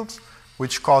magnetic fields,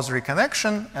 which cause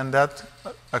reconnection, and that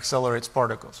accelerates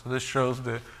particles. So this shows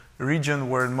the region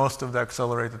where most of the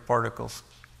accelerated particles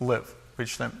live,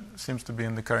 which seems to be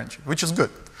in the current sheet, which is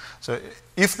good. So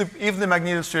if the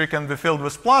magnetosphere can be filled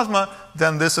with plasma,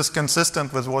 then this is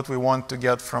consistent with what we want to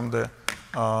get from the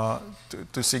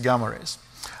to see gamma rays.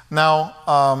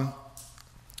 Now,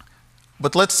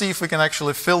 but let's see if we can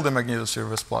actually fill the magnetosphere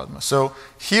with plasma. So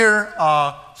here,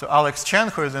 so Alex Chen,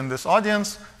 who is in this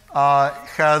audience,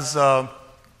 has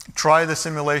tried a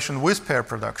simulation with pair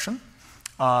production.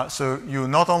 So you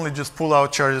not only just pull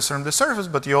out charges from the surface,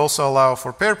 but you also allow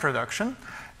for pair production.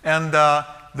 And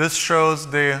this shows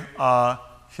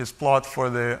his plot for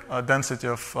the density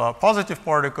of positive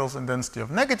particles and density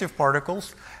of negative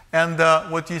particles. And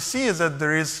what you see is that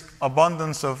there is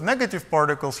abundance of negative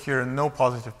particles here and no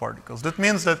positive particles. That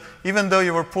means that even though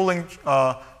you were pulling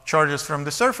charges from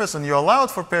the surface and you allowed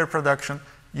for pair production,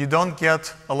 you don't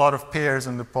get a lot of pairs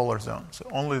in the polar zone. So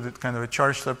only the kind of a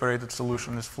charge-separated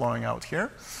solution is flowing out here.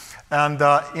 And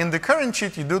in the current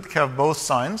sheet, you do have both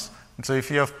signs. And so if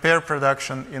you have pair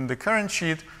production in the current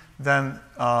sheet, then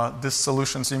this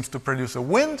solution seems to produce a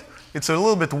wind. It's a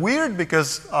little bit weird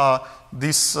because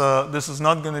this is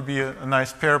not going to be a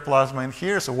nice pair plasma in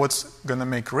here. So what's going to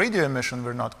make radio emission,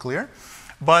 we're not clear.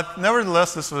 But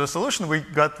nevertheless, this was a solution. We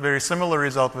got very similar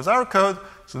result with our code.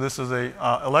 So this is a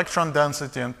electron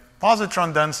density and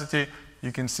positron density.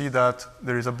 You can see that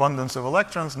there is abundance of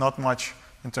electrons, not much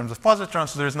in terms of positrons.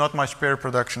 So there is not much pair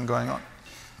production going on.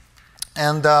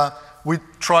 And we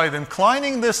tried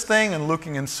inclining this thing and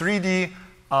looking in 3D,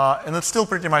 and it's still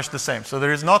pretty much the same. So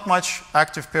there is not much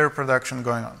active pair production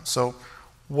going on. So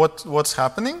what's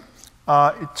happening?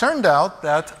 It turned out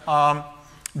that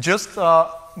just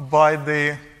by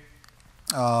the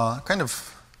kind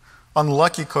of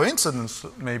unlucky coincidence,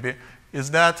 maybe,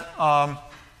 is that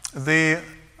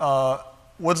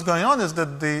what's going on is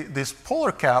that these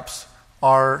polar caps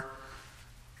are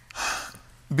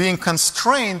being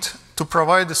constrained to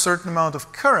provide a certain amount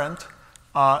of current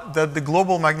that the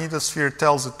global magnetosphere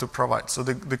tells it to provide. So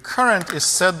the current is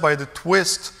set by the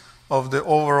twist of the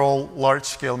overall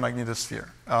large-scale magnetosphere.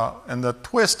 And that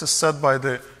twist is set by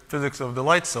the physics of the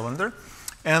light cylinder.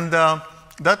 And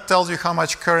that tells you how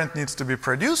much current needs to be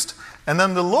produced. And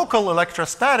then the local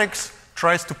electrostatics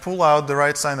tries to pull out the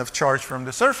right sign of charge from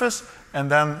the surface. And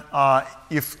then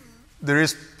if there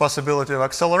is possibility of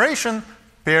acceleration,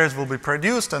 pairs will be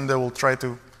produced, and they will try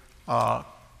to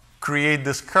create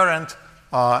this current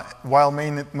while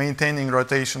maintaining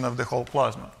rotation of the whole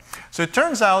plasma. So it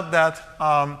turns out that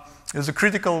there's a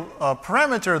critical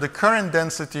parameter, the current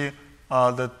density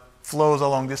that flows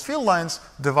along these field lines,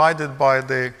 divided by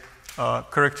the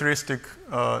characteristic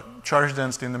charge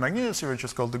density in the magnetosphere, which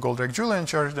is called the Goldrake-Julian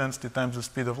charge density times the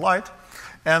speed of light.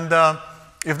 And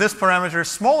if this parameter is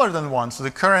smaller than 1, so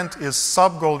the current is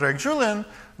sub-Goldrake-Julian,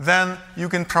 then you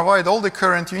can provide all the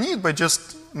current you need by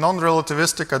just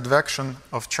non-relativistic advection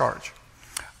of charge.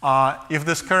 If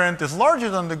this current is larger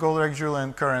than the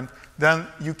Goldrake-Julian current, then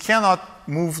you cannot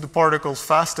move the particles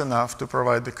fast enough to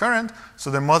provide the current,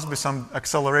 so there must be some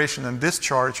acceleration and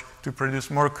discharge to produce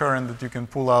more current that you can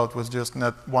pull out with just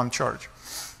net one charge,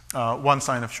 one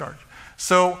sign of charge.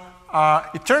 So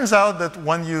it turns out that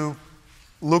when you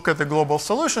look at the global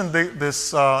solution,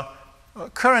 this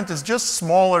current is just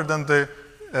smaller than the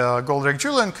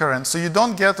Goldrake-Julian current, so you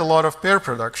don't get a lot of pair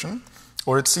production,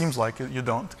 or it seems like you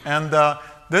don't. And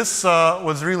this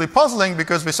was really puzzling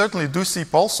because we certainly do see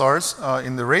pulsars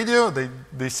in the radio.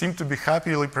 They seem to be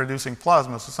happily producing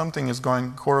plasma, so something is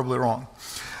going horribly wrong.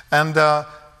 And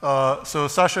so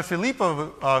Sasha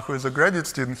Filippov, who is a graduate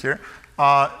student here,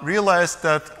 realized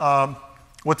that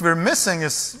what we're missing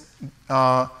is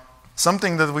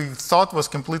something that we thought was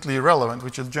completely irrelevant,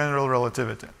 which is general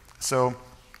relativity. So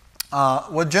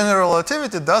what general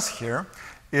relativity does here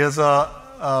is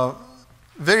a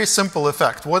very simple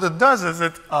effect. What it does is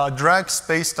it drags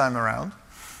space-time around.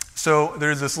 So there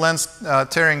is this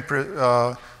lens-tearing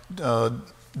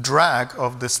drag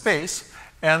of the space.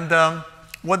 And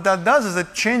what that does is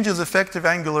it changes effective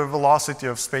angular velocity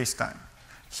of space-time.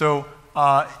 So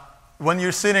when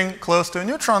you're sitting close to a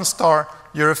neutron star,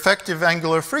 your effective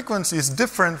angular frequency is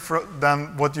different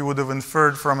than what you would have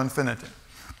inferred from infinity.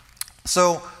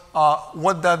 So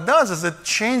what that does is it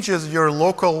changes your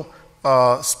local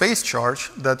space charge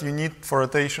that you need for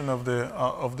rotation of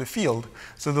the field.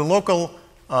 So the local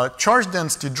charge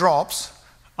density drops,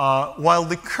 while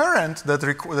the current that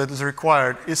is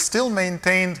required is still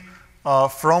maintained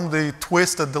from the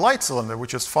twist at the light cylinder,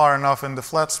 which is far enough in the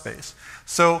flat space.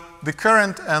 So the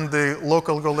current and the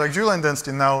local Goldilocks-Julian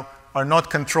density now are not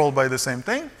controlled by the same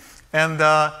thing, and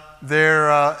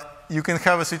you can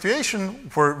have a situation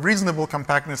for reasonable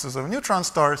compactnesses of neutron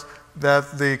stars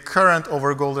that the current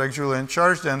over Goldilocks-Julian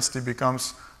charge density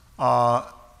becomes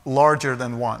larger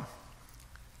than 1.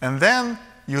 And then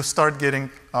you start getting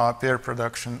pair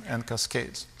production and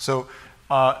cascades. So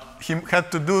he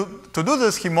had to do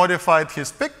this, he modified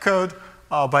his PIC code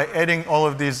by adding all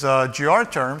of these GR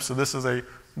terms. So this is a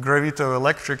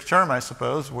gravitoelectric term, I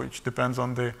suppose, which depends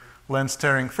on the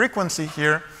lens-tearing frequency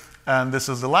here. And this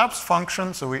is the lapse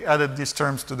function. So we added these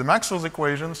terms to the Maxwell's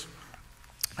equations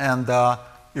and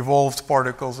evolved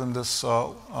particles in this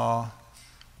curved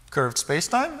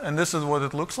spacetime. And this is what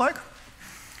it looks like.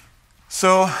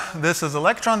 So this is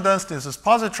electron density, this is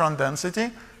positron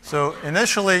density. So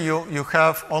initially you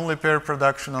have only pair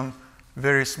production on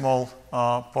very small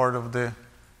part of the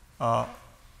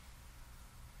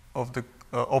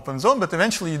open zone, but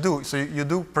eventually you do. So you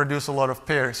do produce a lot of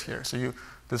pairs here. So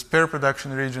this pair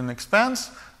production region expands.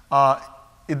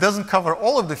 It doesn't cover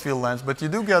all of the field lines, but you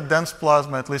do get dense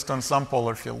plasma at least on some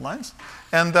polar field lines.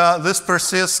 And this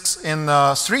persists in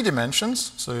 3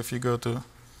 dimensions. So if you go to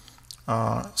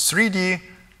 3D,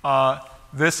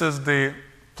 this is the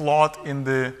plot in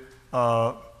the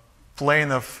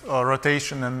plane of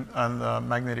rotation and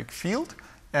magnetic field.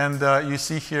 And you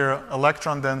see here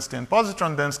electron density and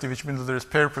positron density, which means that there is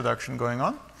pair production going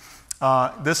on.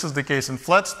 This is the case in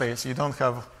flat space. You don't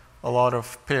have a lot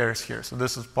of pairs here. So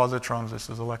this is positrons, this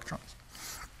is electrons.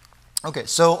 Okay,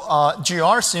 so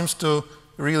GR seems to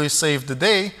really save the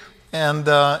day, and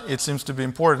it seems to be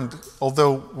important,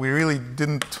 although we really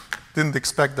didn't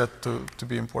expect that to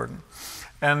be important.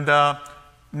 And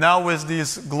now with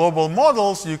these global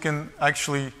models, you can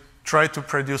actually try to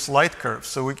produce light curves.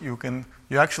 So you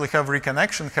actually have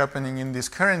reconnection happening in these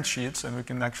current sheets, and we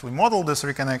can actually model this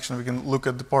reconnection. We can look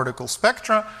at the particle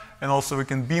spectra, and also we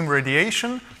can beam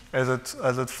radiation as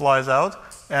it flies out.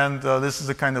 And this is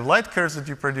the kind of light curves that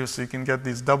you produce. So you can get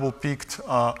these double-peaked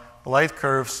light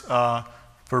curves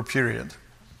per period.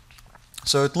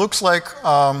 So it looks like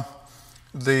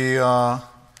these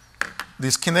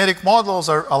kinetic models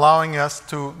are allowing us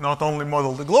to not only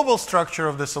model the global structure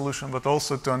of the solution, but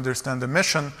also to understand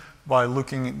emission by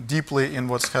looking deeply in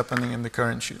what's happening in the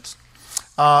current sheets.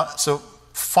 So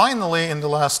finally, in the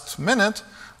last minute,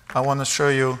 I want to show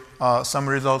you some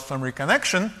results from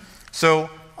reconnection. So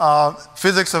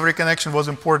physics of reconnection was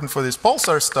important for this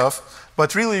pulsar stuff,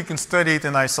 but really you can study it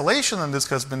in isolation, and this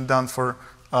has been done for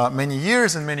many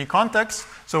years in many contexts.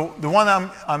 So the one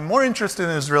I'm more interested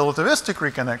in is relativistic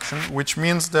reconnection, which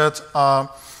means that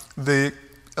the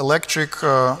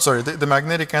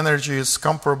magnetic energy is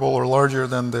comparable or larger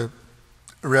than the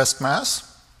rest mass.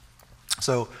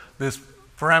 So this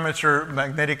parameter,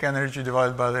 magnetic energy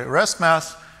divided by the rest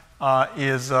mass,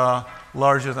 is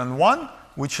larger than 1,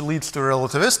 which leads to a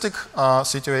relativistic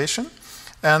situation.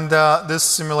 And these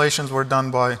simulations were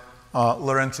done by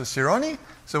Lorenzo Cironi.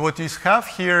 So what you have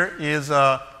here is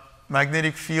a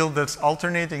magnetic field that's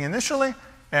alternating initially,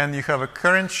 and you have a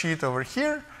current sheet over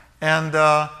here, and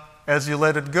as you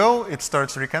let it go, it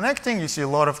starts reconnecting. You see a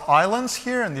lot of islands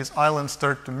here, and these islands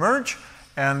start to merge,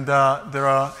 and there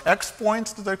are X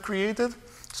points that are created.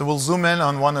 So we'll zoom in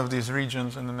on one of these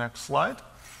regions in the next slide.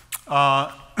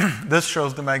 This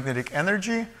shows the magnetic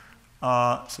energy.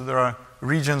 So there are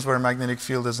regions where magnetic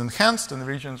field is enhanced and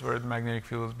regions where the magnetic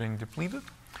field is being depleted.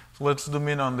 So let's zoom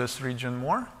in on this region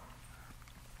more.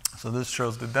 So this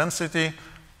shows the density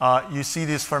you see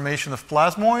this formation of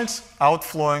plasmoids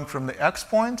outflowing from the X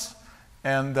points,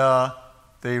 and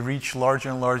they reach larger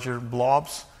and larger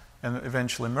blobs and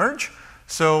eventually merge.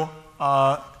 So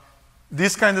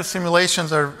these kind of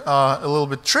simulations are a little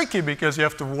bit tricky because you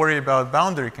have to worry about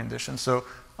boundary conditions. So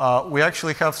we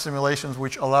actually have simulations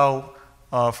which allow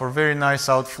for very nice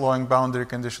outflowing boundary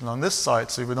condition on this side,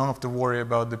 so we don't have to worry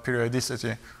about the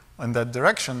periodicity in that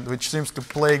direction, which seems to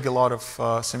plague a lot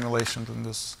of simulations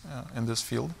in this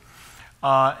field.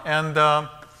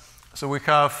 So we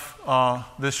have,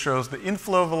 this shows the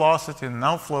inflow velocity and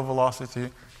outflow velocity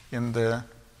in the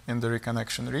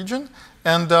reconnection region.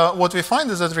 And what we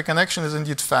find is that reconnection is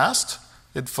indeed fast.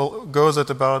 It goes at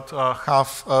about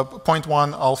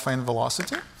 0.1 alpha in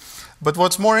velocity. But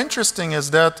what's more interesting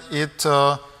is that it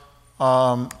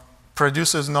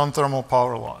produces non-thermal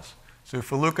power loss. So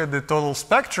if we look at the total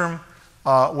spectrum,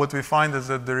 what we find is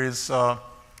that there is a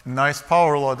nice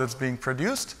power law that's being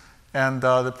produced, and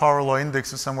the power law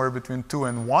index is somewhere between 2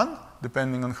 and 1,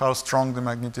 depending on how strong the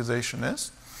magnetization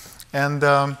is. And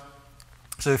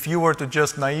so if you were to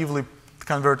just naively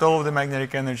convert all of the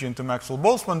magnetic energy into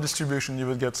Maxwell-Boltzmann distribution, you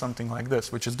would get something like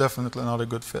this, which is definitely not a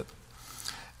good fit.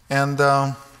 And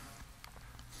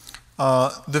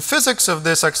the physics of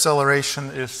this acceleration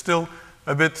is still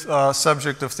a bit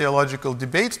subject of theological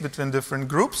debates between different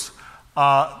groups.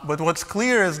 But what's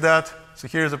clear is that, so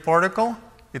here's a particle,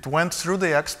 it went through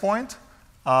the X point,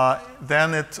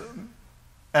 then it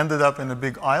ended up in a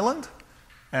big island,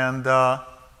 and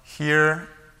here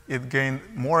it gained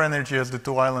more energy as the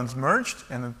two islands merged,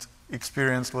 and it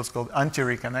experienced what's called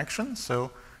anti-reconnection.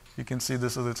 So you can see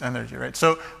this is its energy, right?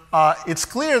 So it's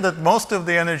clear that most of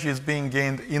the energy is being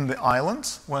gained in the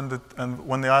islands when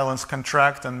the islands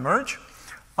contract and merge.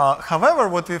 However,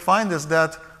 what we find is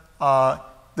that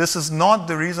this is not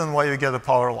the reason why you get a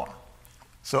power law.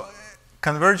 So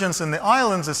convergence in the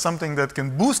islands is something that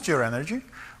can boost your energy,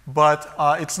 but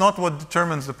it's not what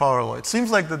determines the power law. It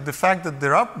seems like that the fact that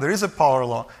there is a power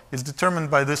law is determined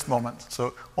by this moment.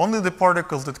 So only the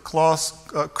particles that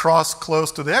cross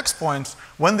close to the X points,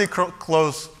 when they cross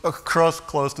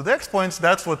close to the X points,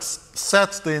 that's what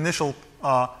sets the initial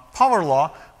power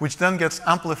law, which then gets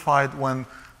amplified when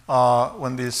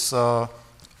these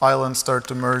islands start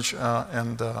to merge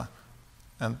and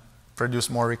produce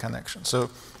more reconnection. So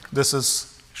this is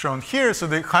shown here. So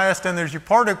the highest energy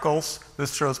particles,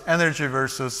 this shows energy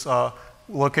versus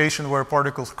location where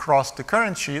particles cross the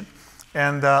current sheet.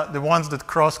 And the ones that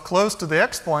cross close to the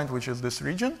X point, which is this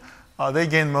region, they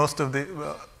gain most of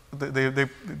they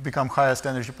become highest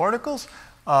energy particles.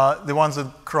 The ones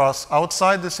that cross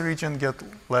outside this region get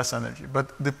less energy.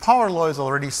 But the power law is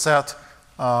already set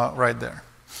right there.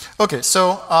 Okay,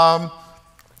 so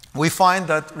we find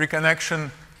that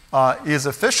reconnection is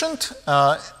efficient.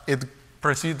 It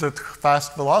proceeds at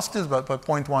fast velocities, but by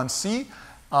 0.1 c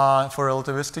for a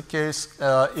relativistic case.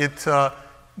 It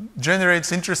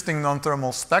generates interesting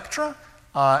non-thermal spectra,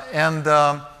 and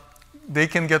they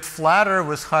can get flatter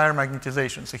with higher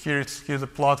magnetization. So here's a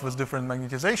plot with different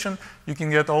magnetization. You can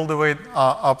get all the way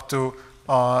up to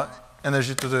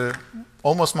energy to the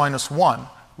almost -1,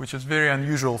 which is very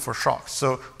unusual for shocks.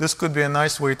 So this could be a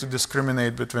nice way to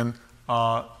discriminate between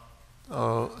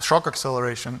shock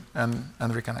acceleration and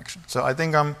reconnection. So I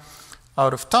think I'm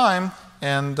out of time,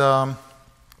 and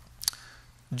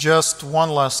just one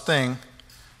last thing.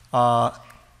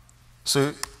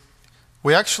 So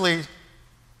we actually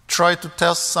try to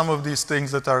test some of these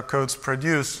things that our codes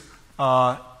produce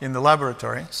in the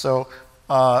laboratory. So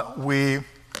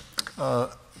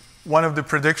one of the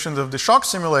predictions of the shock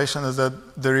simulation is that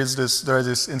there are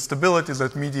these instabilities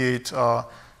that mediate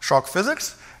shock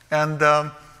physics, and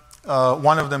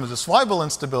one of them is a Zweibel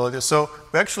instability. So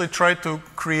we actually tried to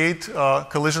create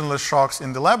collisionless shocks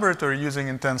in the laboratory using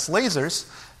intense lasers.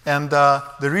 And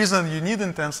the reason you need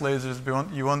intense lasers is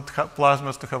you want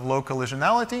plasmas to have low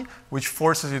collisionality, which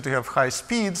forces you to have high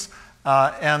speeds,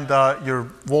 and your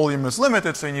volume is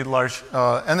limited, so you need large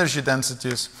energy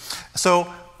densities. So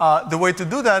the way to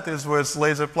do that is with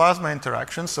laser-plasma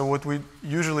interaction. So what we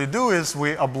usually do is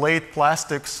we ablate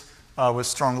plastics with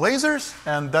strong lasers,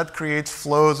 and that creates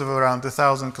flows of around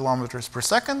 1,000 kilometers per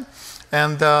second.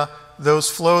 And those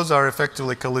flows are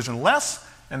effectively collisionless,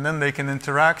 and then they can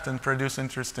interact and produce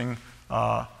interesting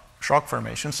shock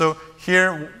formation. So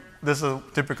here, this is a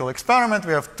typical experiment.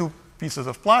 We have two pieces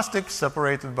of plastic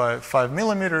separated by 5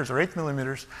 millimeters or 8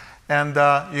 millimeters, and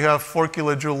you have 4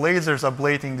 kilojoule lasers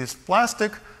ablating this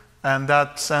plastic, and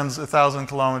that sends 1,000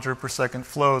 kilometer per second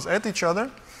flows at each other.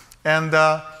 And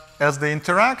as they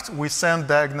interact, we send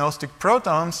diagnostic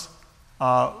protons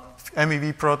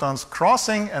MEV protons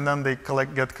crossing, and then they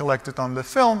get collected on the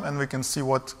film, and we can see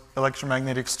what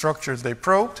electromagnetic structures they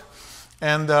probed.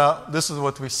 And this is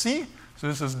what we see. So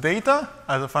this is data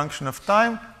as a function of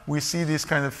time. We see these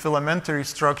kind of filamentary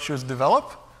structures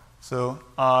develop. So,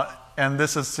 and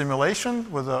this is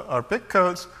simulation with our PIC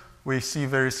codes. We see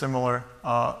very similar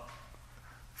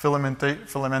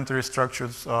filamentary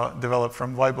structures develop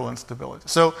from Weibull instability.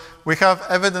 So we have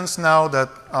evidence now that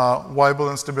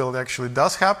Weibull instability actually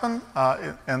does happen,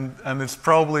 and it's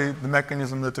probably the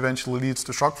mechanism that eventually leads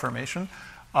to shock formation.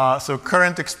 So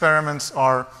current experiments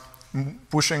are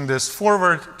pushing this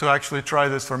forward to actually try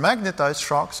this for magnetized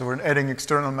shock. So we're adding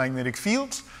external magnetic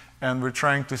fields, and we're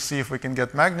trying to see if we can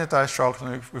get magnetized shocks,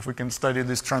 and if we can study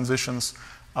these transitions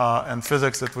and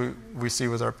physics that we see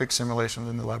with our PIC simulations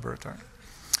in the laboratory.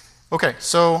 Okay,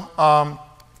 so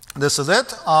this is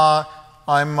it. I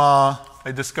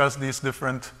discussed these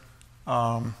different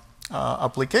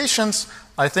applications.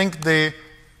 I think the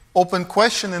open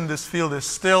question in this field is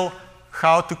still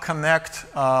how to connect,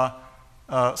 how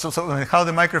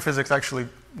the microphysics actually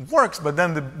works, but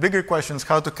then the bigger question is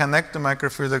how to connect the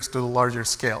microphysics to the larger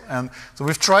scale. And so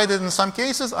we've tried it in some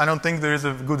cases. I don't think there is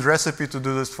a good recipe to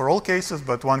do this for all cases,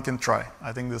 but one can try.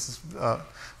 I think this is a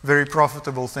very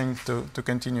profitable thing to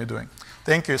continue doing.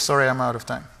 Thank you. Sorry, I'm out of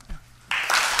time.